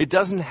World. It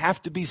doesn't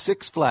have to be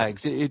Six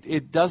Flags.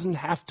 It doesn't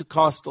have to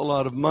cost a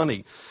lot of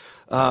money.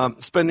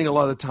 Spending a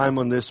lot of time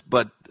on this,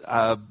 but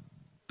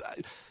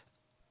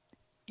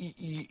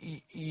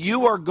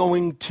you are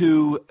going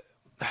to.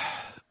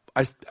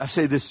 I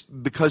say this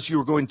because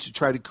you are going to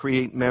try to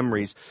create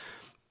memories.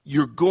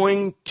 You're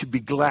going to be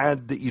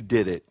glad that you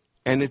did it,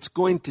 and it's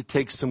going to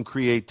take some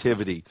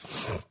creativity.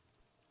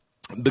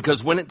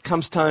 Because when it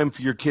comes time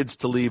for your kids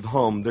to leave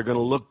home, they're going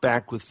to look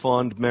back with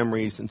fond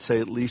memories and say,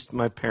 at least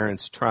my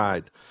parents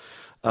tried.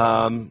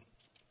 And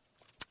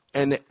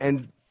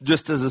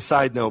just as a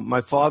side note,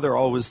 my father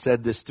always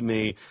said this to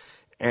me,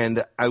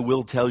 and I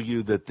will tell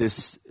you that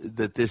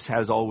this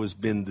has always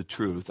been the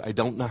truth. I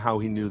don't know how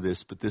he knew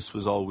this, but this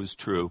was always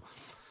true.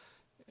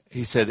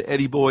 He said,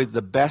 Eddie boy,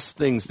 the best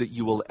things that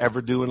you will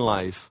ever do in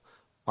life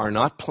are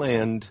not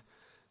planned.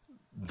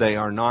 They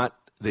do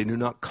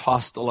not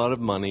cost a lot of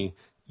money.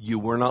 You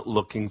were not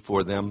looking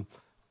for them.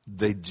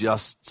 They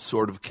just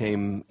sort of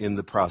came in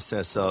the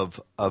process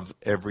of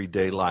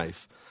everyday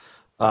life.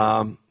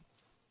 But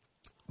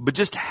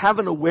just have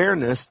an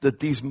awareness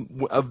that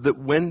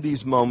when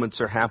these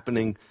moments are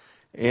happening,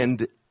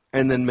 and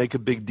then make a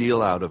big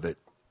deal out of it.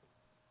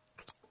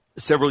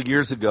 Several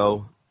years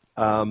ago,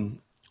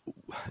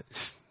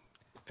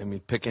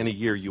 pick any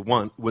year you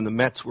want, when the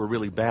Mets were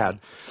really bad,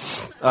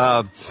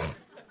 I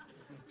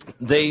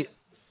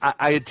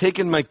had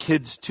taken my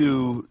kids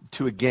to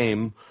a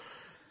game,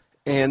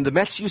 and the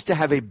Mets used to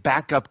have a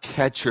backup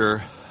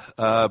catcher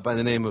by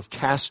the name of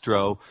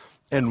Castro.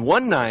 And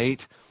one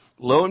night,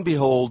 lo and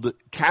behold,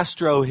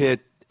 Castro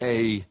hit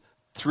a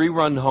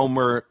 3-run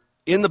homer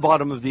in the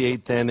bottom of the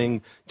 8th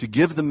inning to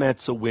give the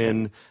Mets a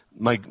win.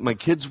 My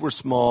kids were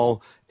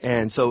small,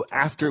 and so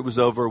after it was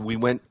over, we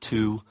went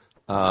to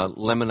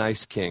Lemon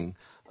Ice King,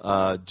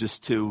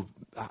 just to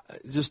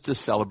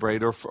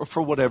celebrate, or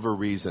for whatever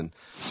reason.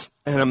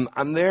 And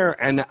I'm there,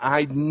 and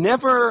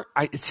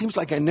it seems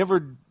like I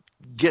never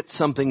get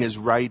something as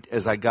right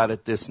as I got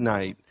it this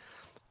night.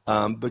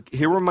 But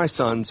here were my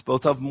sons,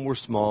 both of them were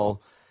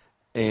small,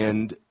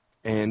 and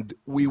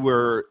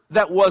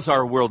that was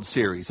our World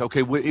Series. Okay,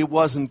 it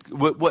wasn't,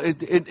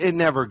 it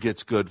never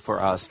gets good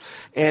for us.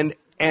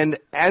 And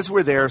as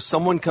we're there,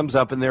 someone comes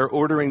up and they're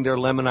ordering their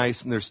lemon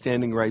ice, and they're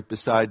standing right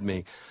beside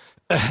me.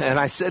 And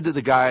I said to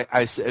the guy,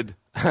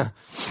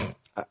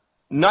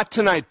 not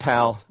tonight,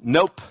 pal.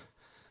 Nope.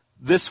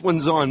 This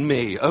one's on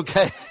me.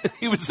 Okay.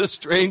 He was a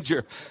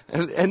stranger.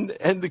 And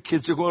the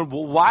kids are going,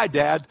 well, why,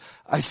 Dad?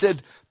 I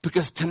said,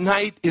 because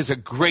tonight is a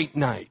great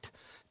night.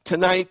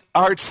 Tonight,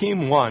 our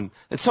team won.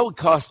 And so it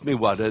cost me,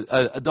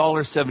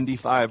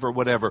 $1.75 or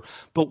whatever.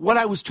 But what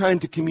I was trying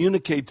to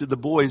communicate to the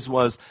boys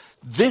was,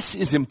 this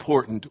is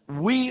important.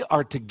 We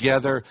are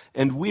together,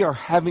 and we are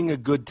having a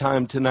good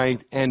time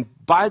tonight. And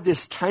by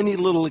this tiny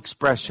little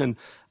expression,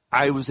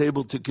 I was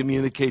able to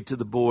communicate to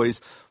the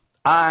boys,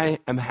 I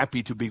am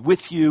happy to be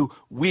with you.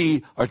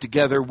 We are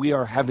together. We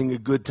are having a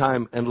good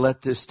time, and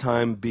let this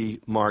time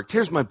be marked.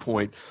 Here's my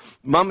point.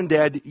 Mom and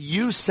Dad,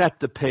 you set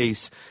the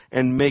pace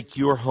and make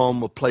your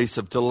home a place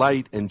of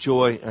delight and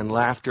joy and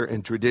laughter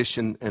and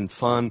tradition and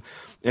fun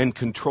and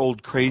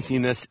controlled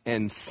craziness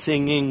and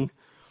singing.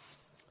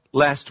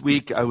 Last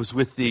week, I was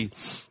with the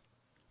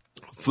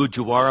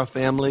Fujiwara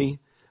family,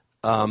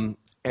 and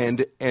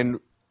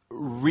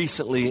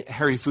recently,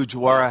 Harry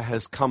Fujiwara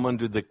has come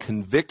under the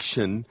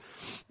conviction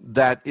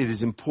that it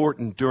is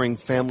important during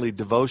family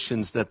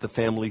devotions that the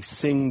family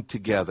sing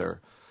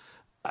together.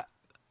 I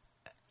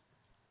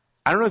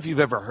don't know if you've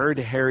ever heard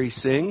Harry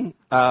sing.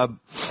 He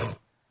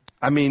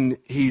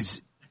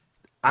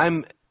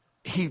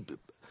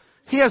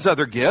has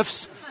other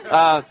gifts.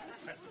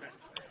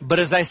 But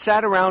as I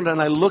sat around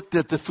and I looked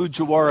at the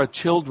Fujiwara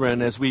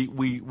children as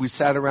we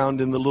sat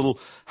around in the little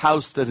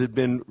house that had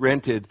been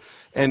rented,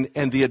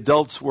 and the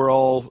adults were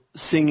all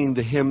singing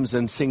the hymns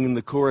and singing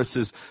the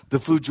choruses, the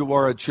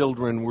Fujiwara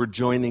children were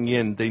joining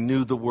in. They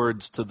knew the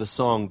words to the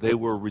song. They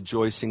were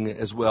rejoicing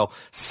as well.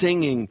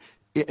 Singing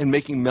and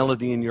making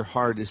melody in your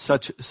heart is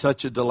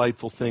such a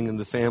delightful thing in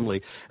the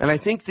family. And I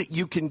think that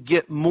you can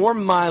get more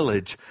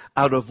mileage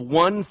out of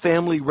one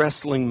family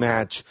wrestling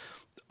match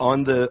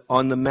on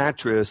the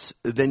mattress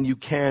than you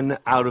can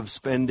out of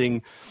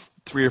spending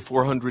 $300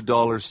 or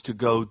 $400 to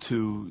go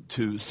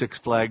to Six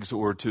Flags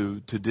or to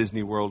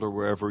Disney World or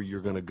wherever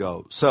you're going to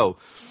go. So,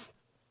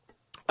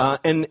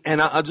 and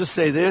I'll just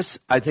say this: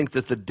 I think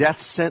that the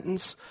death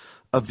sentence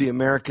of the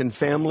American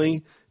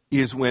family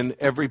is when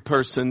every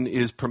person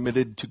is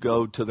permitted to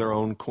go to their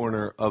own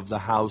corner of the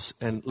house.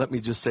 And let me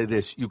just say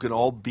this: you can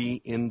all be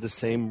in the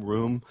same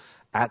room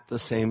at the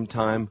same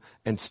time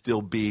and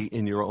still be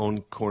in your own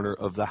corner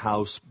of the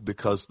house,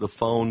 because the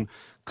phone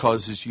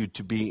causes you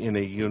to be in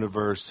a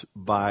universe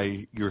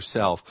by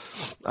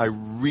yourself. I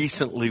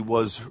recently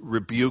was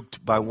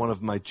rebuked by one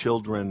of my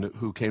children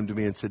who came to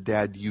me and said,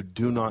 "Dad, you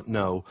do not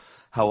know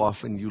how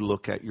often you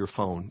look at your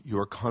phone. You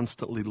are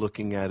constantly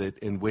looking at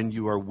it, and when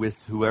you are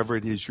with whoever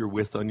it is you're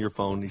with on your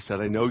phone," he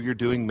said, "I know you're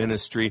doing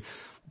ministry,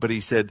 but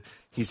he said,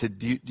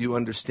 do you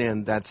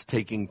understand that's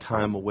taking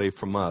time away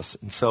from us?"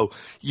 And so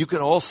you can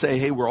all say,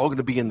 hey, we're all going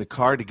to be in the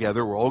car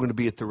together. We're all going to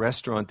be at the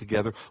restaurant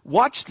together.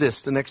 Watch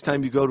this the next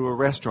time you go to a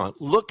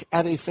restaurant. Look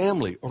at a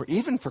family, or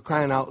even, for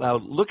crying out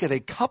loud, look at a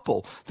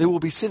couple. They will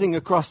be sitting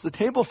across the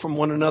table from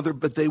one another,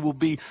 but they will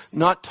be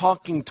not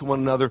talking to one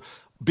another.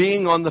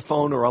 Being on the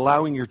phone or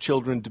allowing your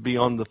children to be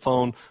on the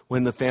phone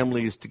when the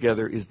family is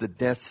together is the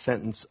death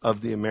sentence of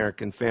the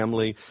American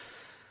family.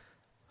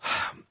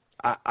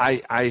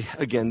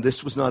 Again,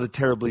 this was not a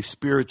terribly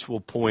spiritual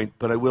point,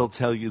 but I will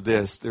tell you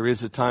this: there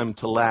is a time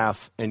to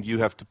laugh, and you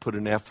have to put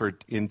an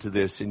effort into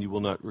this, and you will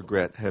not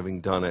regret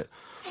having done it.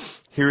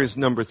 Here is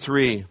number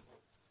 3.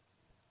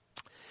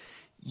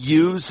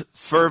 Use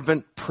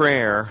fervent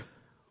prayer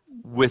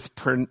with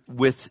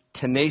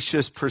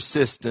tenacious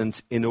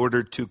persistence in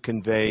order to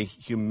convey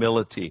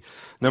humility.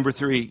 Number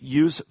 3,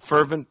 use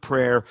fervent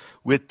prayer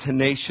with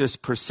tenacious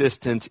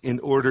persistence in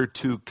order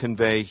to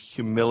convey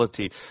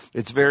humility.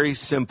 It's very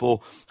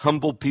simple.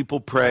 Humble people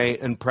pray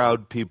and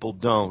proud people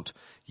don't.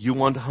 You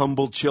want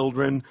humble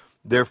children,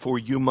 therefore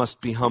you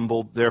must be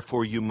humble,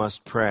 therefore you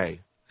must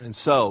pray. And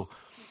so,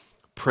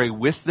 pray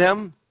with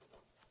them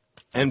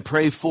and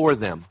pray for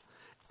them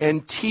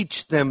and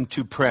teach them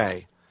to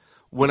pray.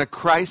 When a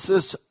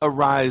crisis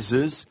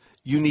arises,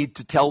 you need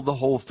to tell the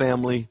whole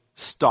family,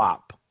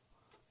 stop.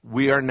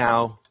 We are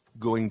now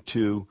going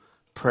to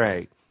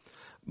pray.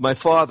 My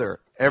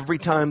father, every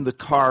time the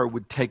car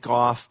would take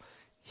off,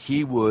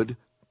 he would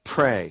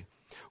pray.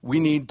 We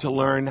need to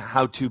learn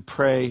how to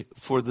pray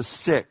for the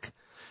sick,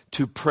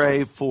 to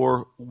pray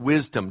for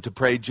wisdom, to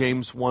pray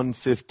James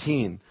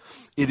 1:15.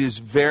 It is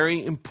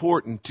very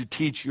important to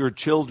teach your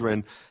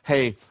children,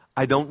 hey,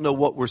 I don't know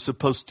what we're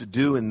supposed to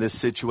do in this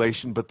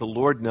situation, but the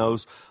Lord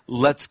knows.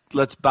 Let's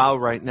bow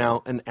right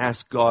now and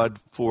ask God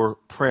for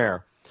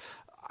prayer.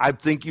 I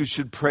think you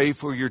should pray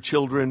for your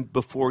children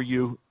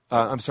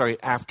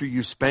after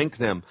you spank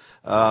them.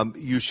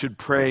 You should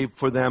pray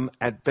for them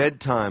at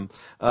bedtime.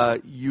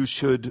 You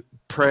should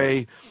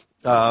pray.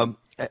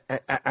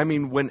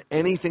 When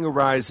anything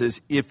arises,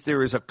 if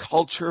there is a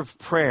culture of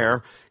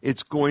prayer,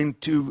 it's going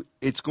to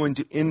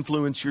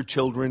influence your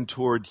children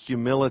toward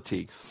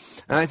humility.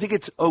 And I think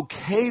it's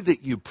okay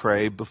that you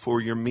pray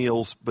before your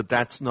meals, but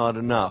that's not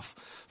enough.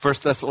 1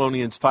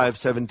 Thessalonians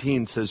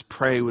 5:17 says,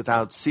 pray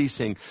without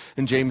ceasing.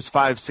 And James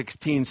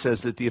 5:16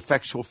 says that the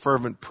effectual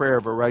fervent prayer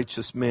of a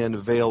righteous man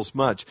avails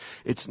much.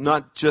 It's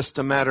not just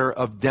a matter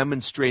of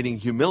demonstrating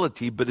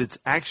humility, but it's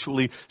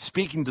actually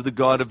speaking to the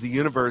God of the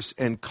universe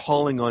and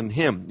calling on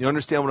Him. You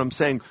understand what I'm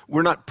saying?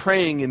 We're not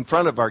praying in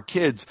front of our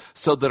kids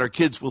so that our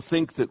kids will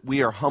think that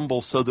we are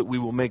humble so that we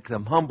will make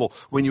them humble.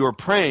 When you are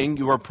praying,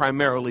 you are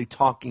primarily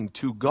talking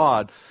to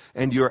God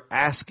and you're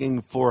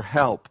asking for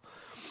help.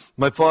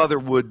 My father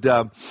would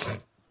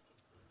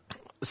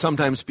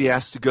sometimes be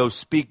asked to go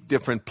speak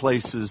different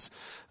places,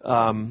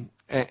 and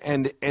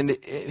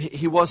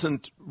he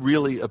wasn't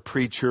really a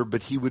preacher,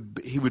 but he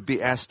would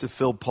be asked to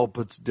fill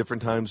pulpits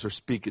different times or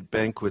speak at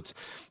banquets.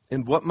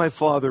 And what my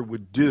father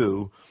would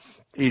do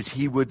is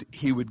he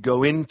would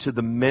go into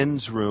the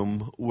men's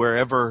room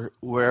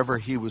wherever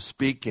he was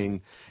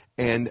speaking,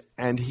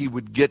 and he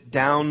would get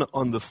down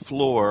on the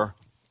floor,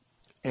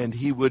 and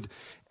he would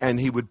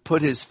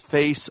put his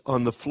face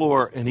on the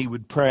floor and he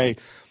would pray,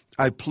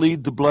 I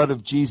plead the blood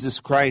of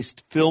Jesus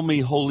Christ. Fill me,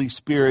 Holy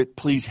Spirit.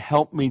 Please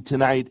help me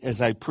tonight as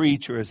I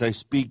preach or as I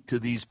speak to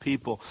these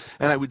people.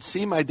 And I would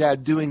see my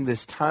dad doing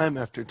this time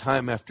after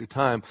time after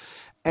time.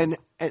 And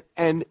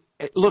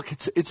look,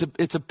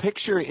 it's a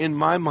picture in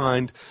my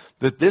mind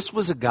that this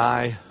was a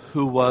guy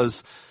who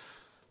was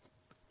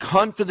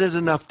confident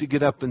enough to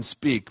get up and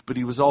speak, but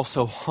he was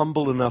also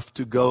humble enough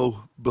to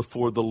go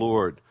before the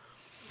Lord.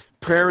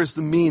 Prayer is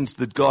the means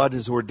that God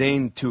has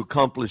ordained to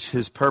accomplish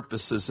His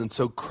purposes. And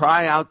so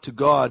cry out to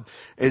God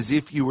as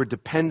if you were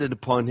dependent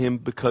upon Him,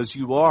 because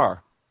you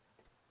are.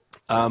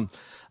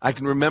 I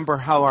can remember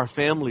how our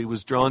family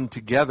was drawn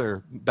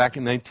together back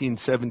in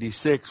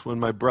 1976 when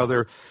my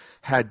brother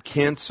had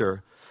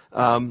cancer.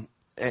 And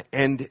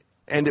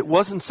it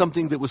wasn't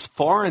something that was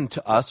foreign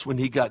to us when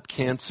he got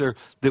cancer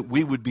that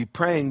we would be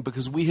praying,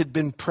 because we had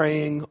been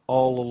praying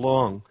all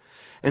along.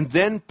 And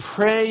then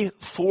pray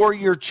for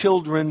your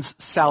children's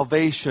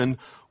salvation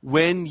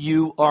when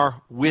you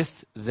are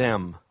with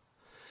them.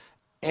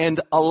 and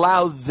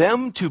allow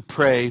them to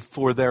pray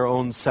for their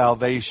own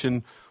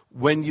salvation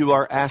when you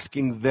are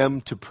asking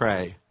them to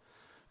pray.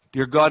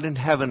 Dear God in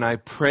heaven, I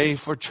pray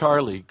for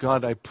Charlie.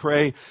 God, I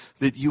pray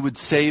that you would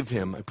save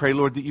him. I pray,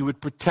 Lord, that you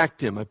would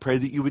protect him. I pray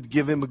that you would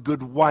give him a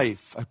good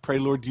wife. I pray,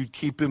 Lord, you'd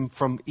keep him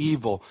from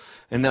evil.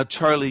 And now,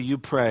 Charlie, you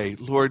pray.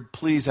 Lord,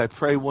 please, I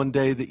pray one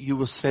day that you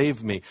will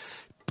save me.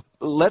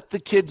 Let the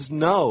kids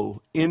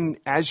know,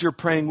 as you're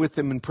praying with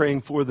them and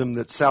praying for them,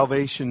 that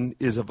salvation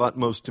is of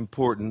utmost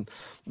importance.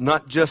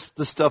 Not just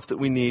the stuff that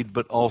we need,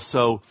 but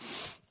also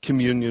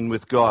communion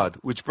with God.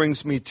 Which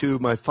brings me to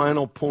my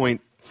final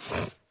point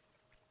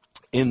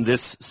in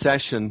this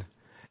session,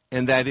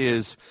 and that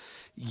is,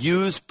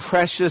 use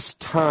precious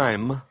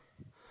time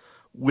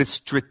with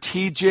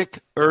strategic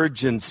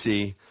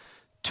urgency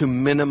to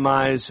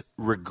minimize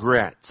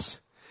regrets.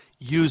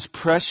 Use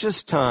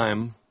precious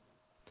time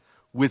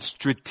with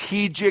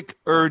strategic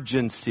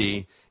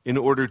urgency in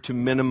order to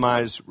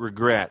minimize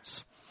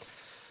regrets.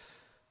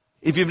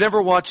 If you've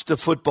never watched a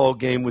football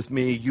game with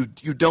me, you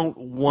don't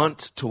want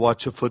to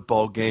watch a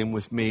football game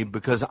with me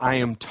because I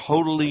am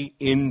totally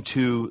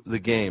into the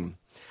game.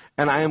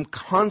 And I am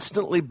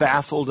constantly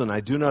baffled, and I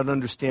do not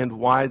understand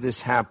why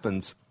this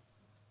happens,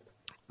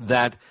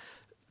 that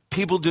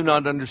people do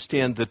not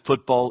understand that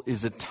football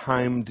is a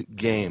timed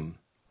game.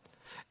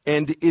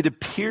 And it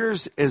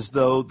appears as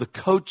though the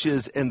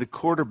coaches and the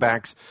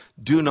quarterbacks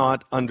do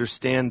not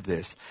understand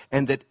this,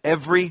 and that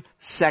every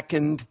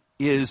second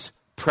is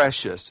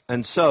precious.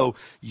 And so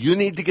you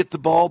need to get the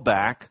ball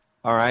back,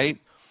 all right?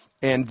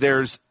 And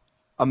there's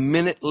a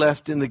minute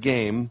left in the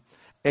game,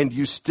 and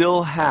you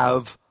still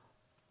have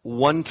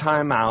one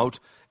timeout,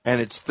 and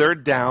it's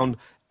third down,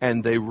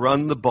 and they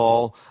run the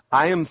ball.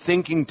 I am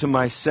thinking to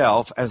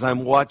myself as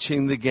I'm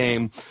watching the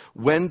game,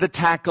 when the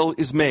tackle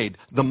is made,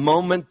 the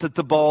moment that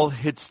the ball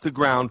hits the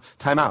ground,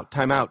 timeout,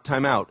 timeout,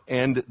 timeout,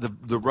 and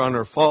the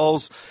runner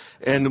falls,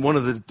 and one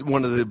of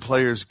the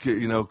players,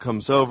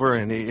 comes over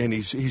and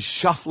he's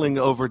shuffling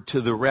over to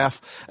the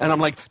ref, and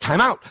I'm like,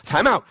 timeout,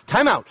 timeout,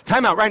 timeout,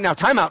 timeout, right now,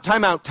 timeout,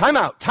 timeout,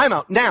 timeout,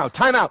 timeout, now,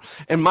 timeout.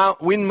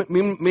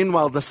 And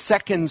meanwhile, the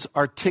seconds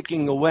are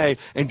ticking away,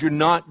 and you're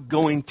not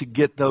going to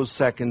get those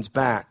seconds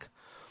back.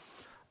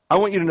 I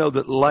want you to know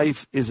that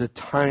life is a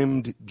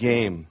timed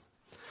game.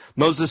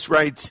 Moses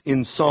writes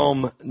in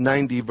Psalm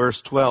 90,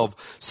 verse 12,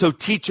 "So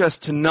teach us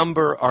to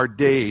number our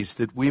days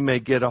that we may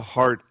get a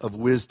heart of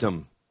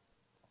wisdom."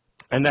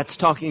 And that's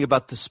talking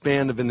about the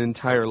span of an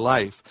entire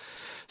life.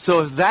 So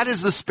if that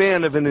is the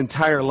span of an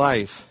entire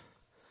life,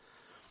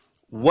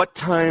 what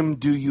time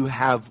do you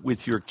have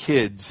with your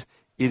kids?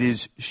 It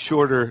is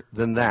shorter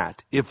than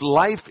that. If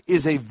life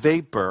is a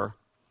vapor,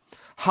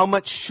 how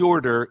much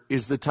shorter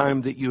is the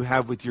time that you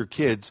have with your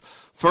kids?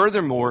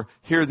 Furthermore,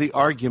 hear the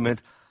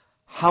argument,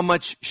 how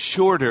much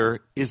shorter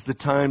is the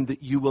time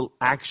that you will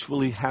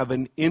actually have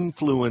an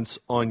influence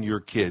on your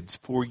kids?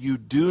 For you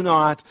do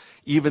not,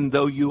 even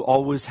though you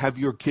always have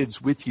your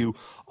kids with you,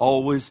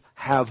 always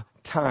have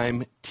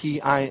time,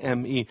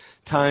 T-I-M-E,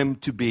 time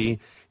to be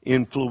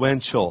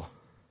influential.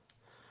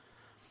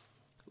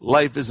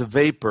 Life is a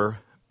vapor.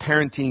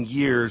 Parenting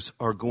years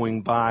are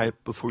going by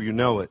before you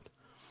know it.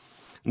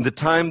 And the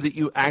time that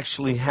you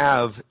actually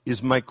have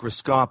is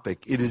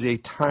microscopic. It is a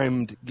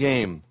timed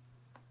game.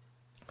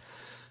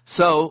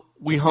 So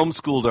we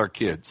homeschooled our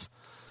kids.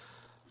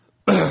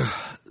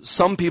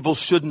 Some people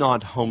should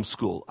not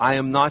homeschool. I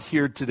am not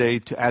here today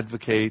to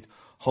advocate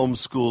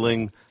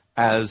homeschooling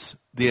as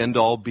the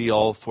end-all,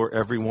 be-all for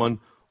everyone.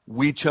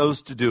 We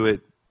chose to do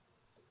it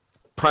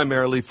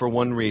primarily for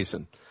one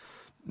reason.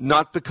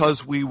 Not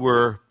because we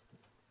were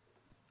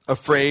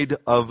afraid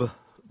of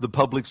the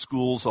public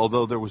schools,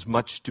 although there was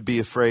much to be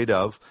afraid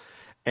of,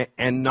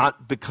 and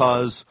not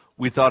because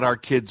we thought our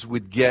kids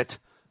would get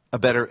a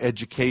better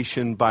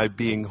education by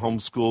being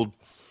homeschooled.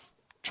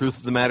 Truth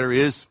of the matter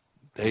is,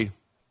 they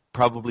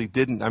probably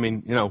didn't. I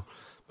mean,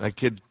 my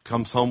kid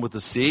comes home with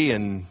a C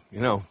and,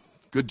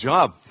 good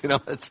job.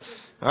 It's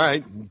all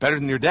right, better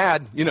than your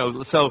dad.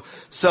 So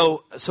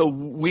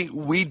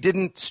we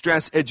didn't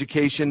stress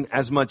education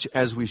as much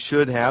as we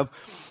should have.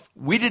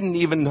 We didn't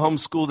even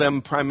homeschool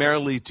them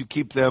primarily to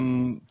keep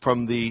them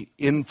from the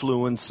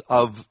influence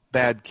of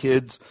bad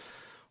kids.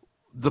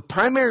 The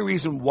primary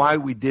reason why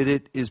we did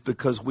it is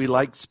because we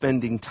liked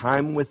spending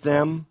time with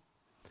them,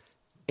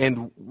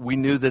 and we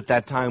knew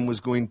that time was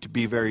going to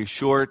be very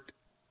short,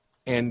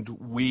 and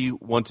we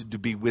wanted to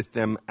be with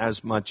them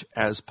as much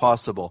as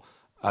possible.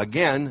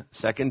 Again,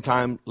 second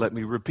time, let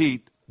me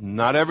repeat,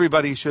 not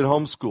everybody should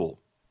homeschool.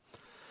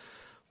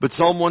 But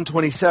Psalm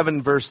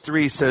 127 verse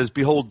 3 says,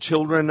 "Behold,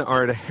 children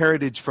are a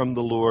heritage from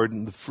the Lord,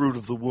 and the fruit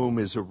of the womb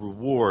is a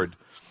reward."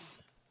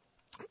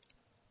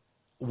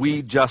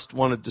 We just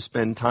wanted to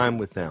spend time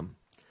with them.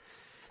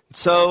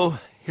 So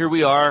here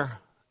we are,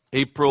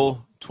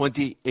 April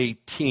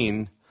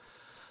 2018.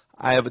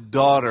 I have a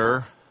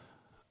daughter.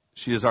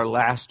 She is our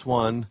last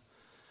one,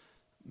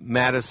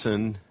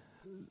 Madison.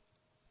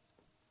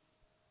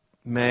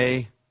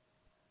 May,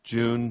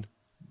 June,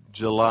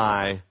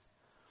 July.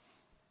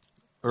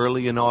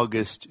 Early in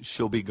August,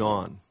 she'll be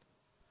gone.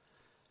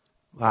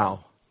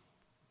 Wow.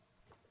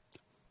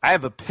 I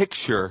have a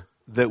picture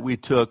that we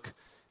took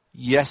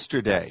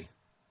yesterday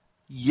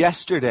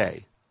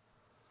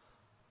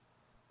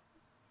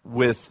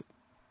with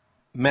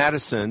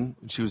Madison,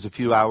 she was a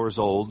few hours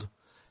old,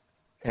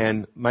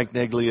 and Mike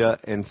Neglia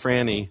and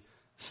Franny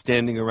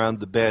standing around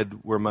the bed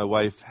where my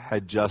wife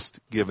had just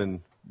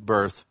given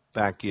birth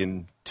back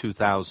in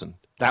 2000.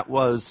 That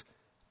was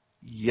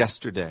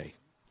yesterday.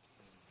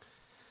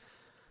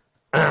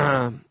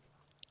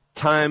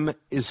 Time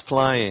is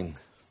flying.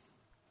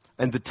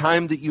 And the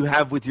time that you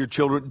have with your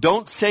children,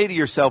 don't say to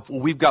yourself,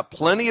 well, we've got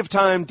plenty of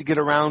time to get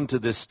around to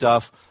this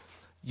stuff.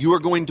 You are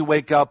going to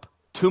wake up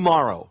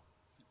tomorrow,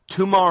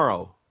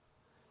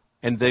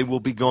 and they will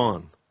be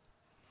gone.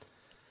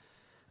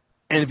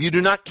 And if you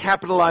do not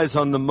capitalize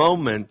on the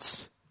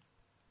moments,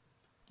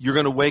 you're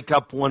going to wake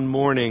up one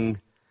morning,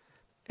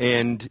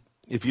 and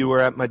if you were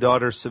at my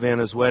daughter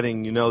Savannah's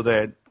wedding, you know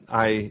that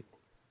I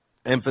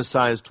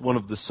emphasized one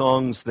of the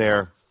songs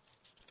there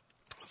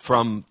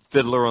from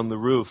Fiddler on the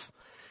Roof.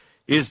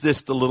 Is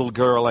this the little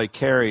girl I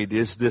carried?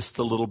 Is this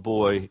the little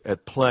boy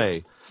at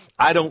play?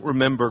 I don't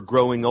remember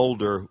growing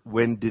older.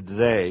 When did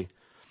they?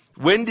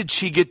 When did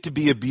she get to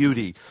be a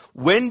beauty?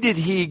 When did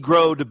he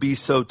grow to be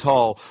so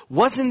tall?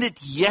 Wasn't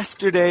it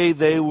yesterday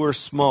they were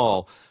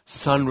small?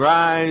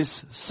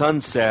 Sunrise,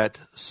 sunset,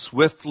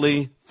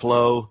 swiftly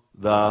flow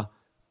the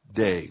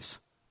days.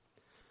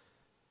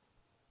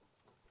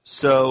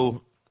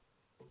 So,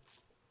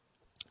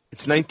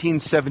 it's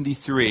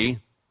 1973.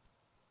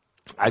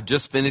 I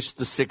just finished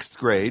the 6th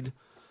grade.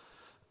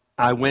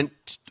 I went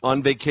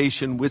on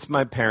vacation with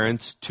my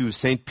parents to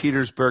St.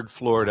 Petersburg,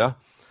 Florida.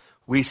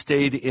 We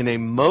stayed in a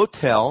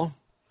motel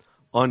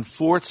on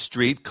 4th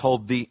Street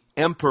called the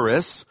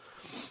Empress.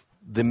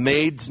 The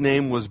maid's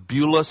name was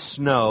Beulah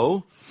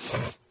Snow.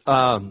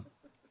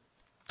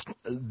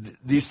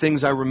 These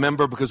things I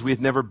remember because we had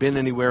never been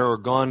anywhere or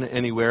gone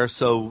anywhere.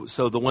 So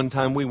the one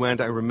time we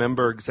went, I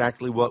remember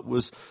exactly what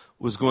was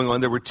going on.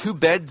 There were 2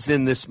 beds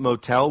in this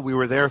motel. We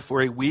were there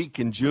for a week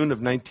in June of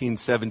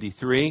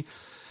 1973.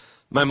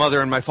 My mother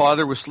and my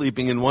father were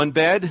sleeping in one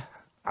bed.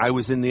 I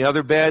was in the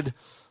other bed.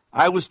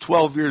 I was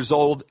 12 years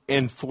old,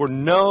 and for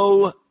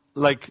no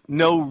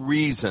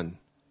reason,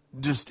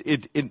 just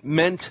it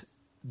meant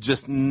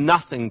just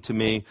nothing to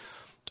me.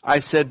 I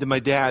said to my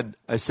dad,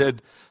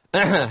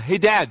 hey,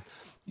 Dad,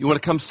 you want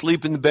to come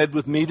sleep in the bed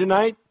with me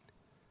tonight?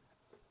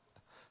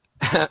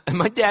 And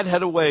my dad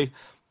had a way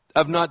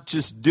of not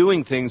just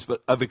doing things,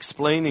 but of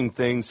explaining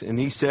things. And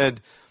he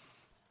said,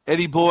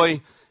 Eddie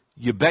boy,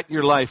 you bet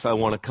your life I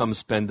want to come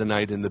spend the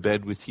night in the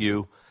bed with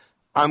you.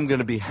 I'm going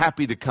to be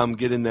happy to come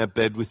get in that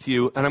bed with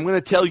you. And I'm going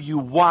to tell you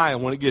why I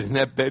want to get in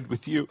that bed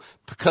with you.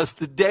 Because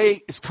the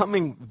day is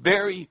coming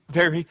very,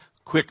 very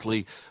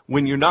quickly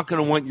when you're not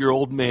going to want your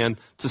old man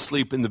to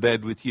sleep in the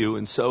bed with you.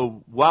 And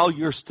so while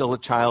you're still a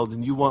child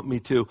and you want me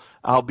to,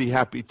 I'll be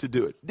happy to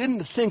do it.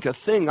 Didn't think a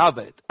thing of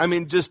it. I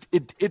mean, just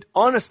it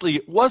honestly,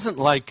 it wasn't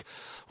like,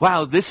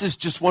 wow, this is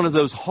just one of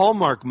those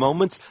Hallmark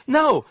moments.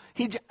 No,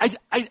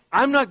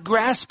 I'm not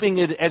grasping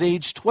it at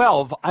age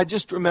 12. I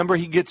just remember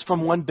he gets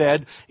from one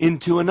bed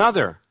into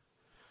another.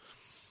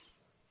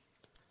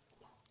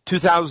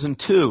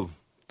 2002.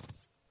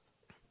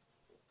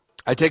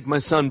 I take my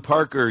son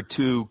Parker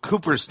to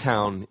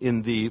Cooperstown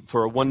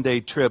for a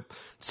one-day trip to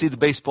see the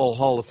Baseball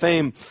Hall of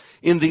Fame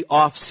in the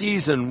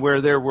off-season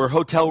where there were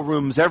hotel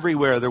rooms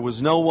everywhere. There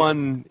was no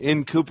one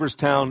in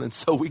Cooperstown, and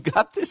so we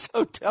got this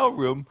hotel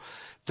room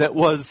that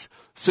was,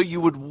 so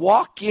you would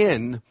walk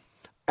in,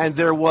 and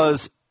there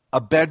was a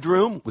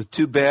bedroom with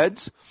 2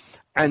 beds,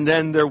 and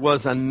then there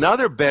was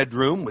another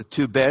bedroom with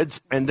 2 beds,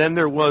 and then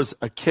there was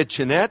a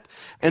kitchenette,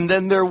 and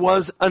then there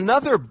was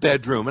another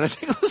bedroom, and I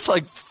think it was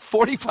like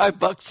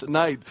 $45 a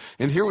night.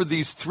 And here were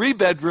these 3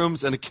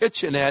 bedrooms and a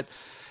kitchenette.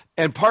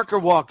 And Parker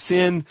walks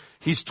in.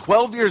 He's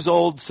 12 years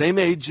old, same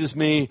age as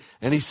me.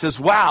 And he says,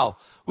 wow,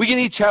 we can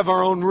each have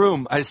our own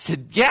room. I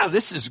said, yeah,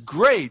 this is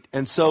great.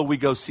 And so we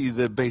go see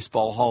the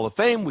Baseball Hall of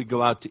Fame. We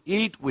go out to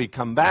eat. We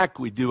come back.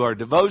 We do our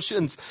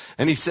devotions.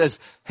 And he says,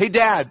 hey,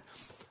 Dad,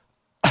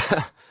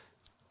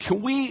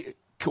 can we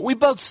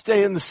both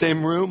stay in the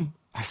same room?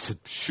 I said,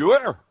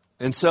 sure.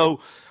 And so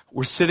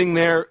we're sitting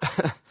there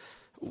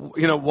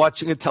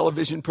watching a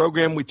television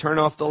program. We turn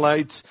off the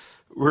lights.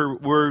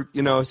 We're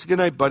I say, good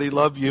night, buddy.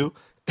 Love you.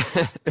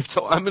 And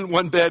so I'm in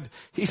one bed.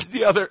 He's in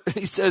the other. And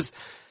he says,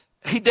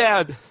 hey,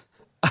 Dad,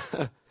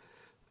 do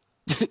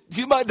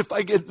you mind if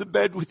I get in the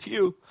bed with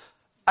you?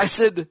 I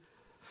said,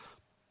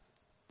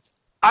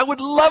 I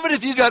would love it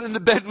if you got in the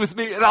bed with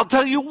me. And I'll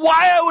tell you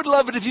why I would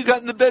love it if you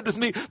got in the bed with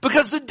me.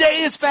 Because the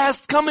day is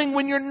fast coming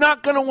when you're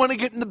not going to want to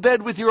get in the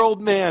bed with your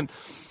old man.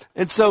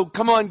 And so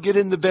come on, get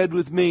in the bed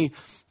with me.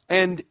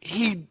 And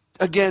he,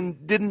 again,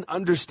 didn't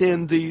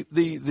understand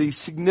the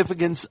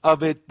significance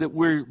of it, that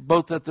we're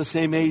both at the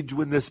same age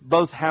when this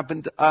both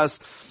happened to us.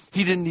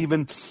 He didn't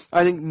even,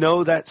 I think,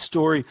 know that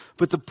story.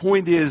 But the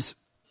point is,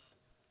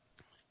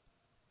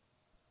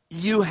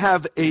 you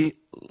have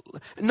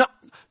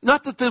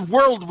not that the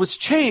world was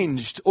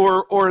changed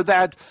or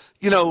that,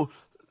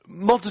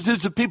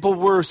 multitudes of people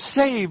were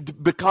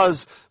saved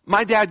because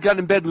my dad got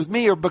in bed with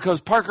me or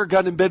because Parker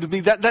got in bed with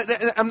me.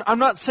 I'm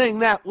not saying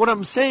that. What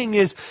I'm saying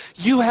is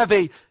you have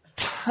a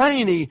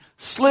tiny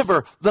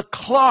sliver. The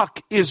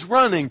clock is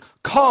running.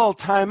 Call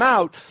time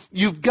out.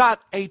 You've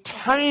got a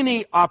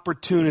tiny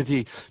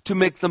opportunity to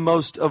make the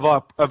most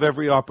of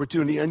every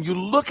opportunity. And you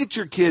look at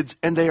your kids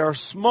and they are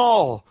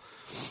small.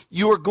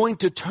 You are going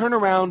to turn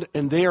around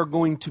and they are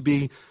going to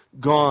be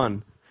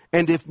gone.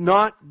 And if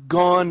not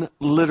gone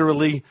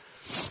literally,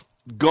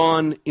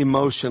 gone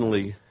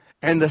emotionally.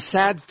 And the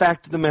sad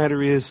fact of the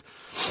matter is,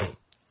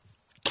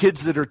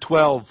 kids that are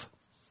 12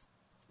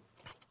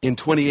 in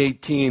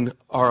 2018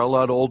 are a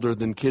lot older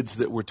than kids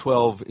that were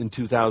 12 in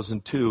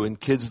 2002. And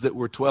kids that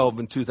were 12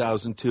 in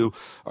 2002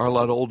 are a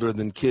lot older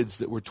than kids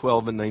that were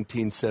 12 in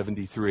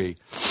 1973.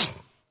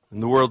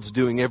 And the world's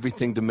doing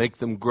everything to make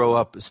them grow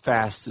up as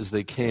fast as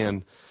they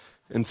can.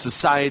 And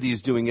society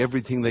is doing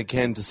everything they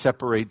can to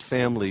separate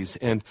families.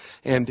 And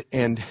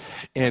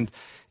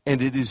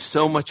it is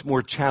so much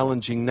more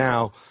challenging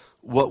now,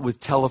 what with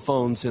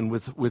telephones and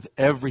with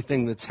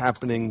everything that's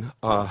happening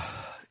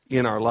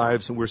in our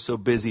lives, and we're so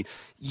busy.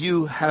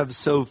 You have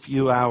so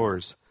few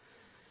hours.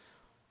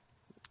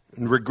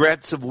 And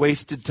regrets of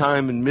wasted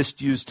time and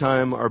misused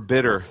time are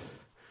bitter.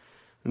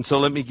 And so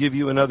let me give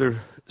you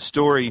another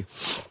story.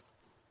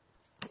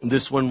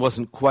 This one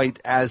wasn't quite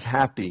as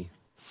happy.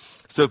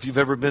 So if you've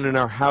ever been in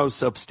our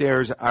house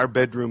upstairs, our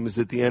bedroom is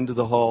at the end of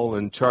the hall,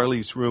 and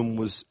Charlie's room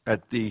was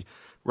at the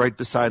right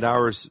beside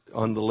ours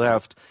on the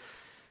left.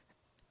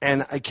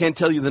 And I can't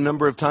tell you the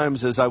number of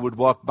times as I would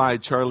walk by,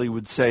 Charlie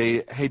would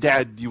say, "Hey,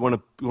 Dad, you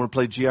want to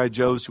play G.I.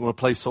 Joes? You want to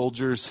play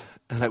soldiers?"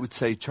 And I would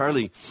say,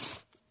 "Charlie,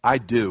 I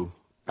do.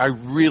 I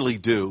really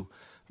do.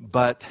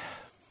 But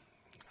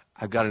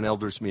I've got an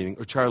elders meeting."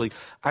 Or, "Charlie,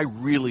 I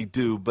really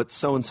do. But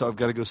so-and-so, I've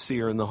got to go see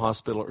her in the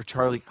hospital." Or,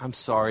 "Charlie, I'm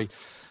sorry.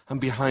 I'm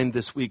behind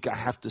this week. I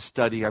have to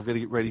study. I've got to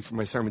get ready for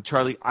my sermon."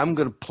 "Charlie, I'm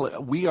going to play.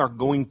 We are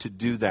going to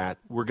do that.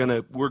 We're going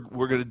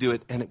to do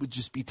it." And it would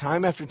just be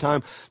time after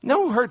time.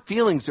 No hurt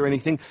feelings or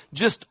anything.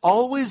 Just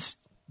always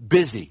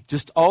busy.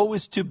 Just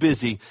always too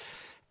busy.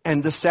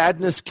 And the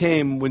sadness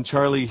came when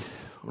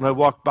I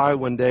walked by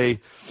one day,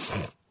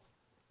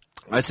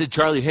 I said,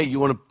 "Charlie, hey, you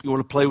want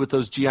to play with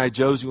those G.I.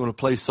 Joes? You want to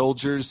play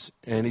soldiers?"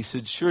 And he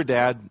said, "Sure,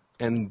 Dad,"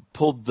 and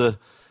pulled the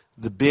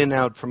bin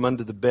out from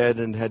under the bed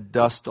and had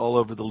dust all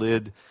over the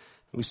lid.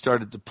 We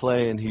started to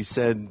play, and he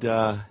said,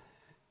 "Dad,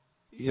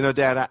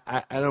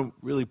 I don't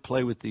really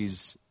play with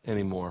these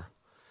anymore."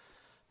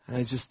 And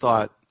I just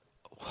thought,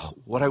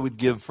 what I would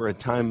give for a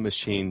time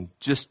machine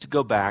just to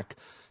go back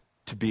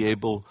to be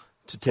able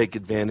to take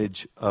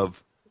advantage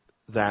of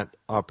that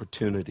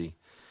opportunity.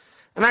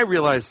 And I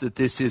realize that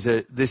this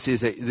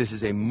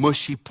is a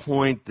mushy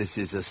point. This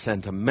is a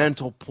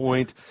sentimental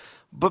point.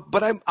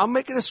 But I'll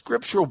make it a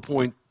scriptural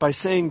point by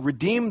saying,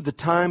 redeem the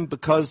time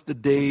because the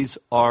days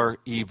are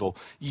evil.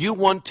 You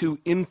want to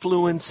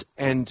influence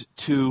and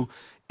to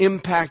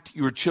impact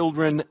your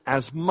children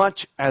as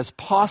much as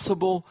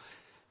possible.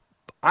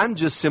 I'm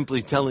just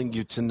simply telling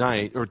you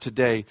tonight or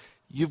today,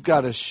 you've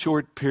got a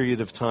short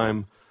period of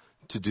time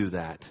to do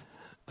that.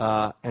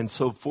 And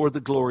so for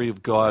the glory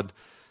of God,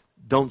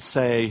 don't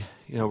say,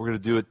 we're going to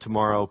do it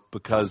tomorrow,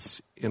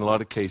 because in a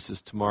lot of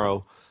cases,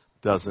 tomorrow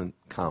doesn't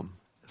come.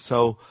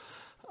 So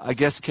I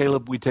guess,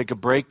 Caleb, we take a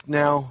break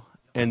now,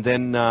 and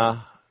then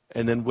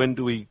when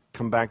do we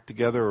come back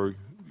together, or you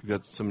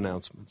got some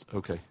announcements?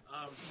 Okay.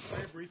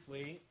 Very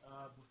briefly,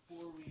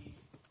 before we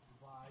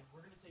divide,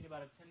 we're going to take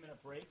about a 10-minute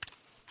break.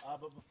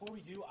 But before we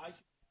do, I should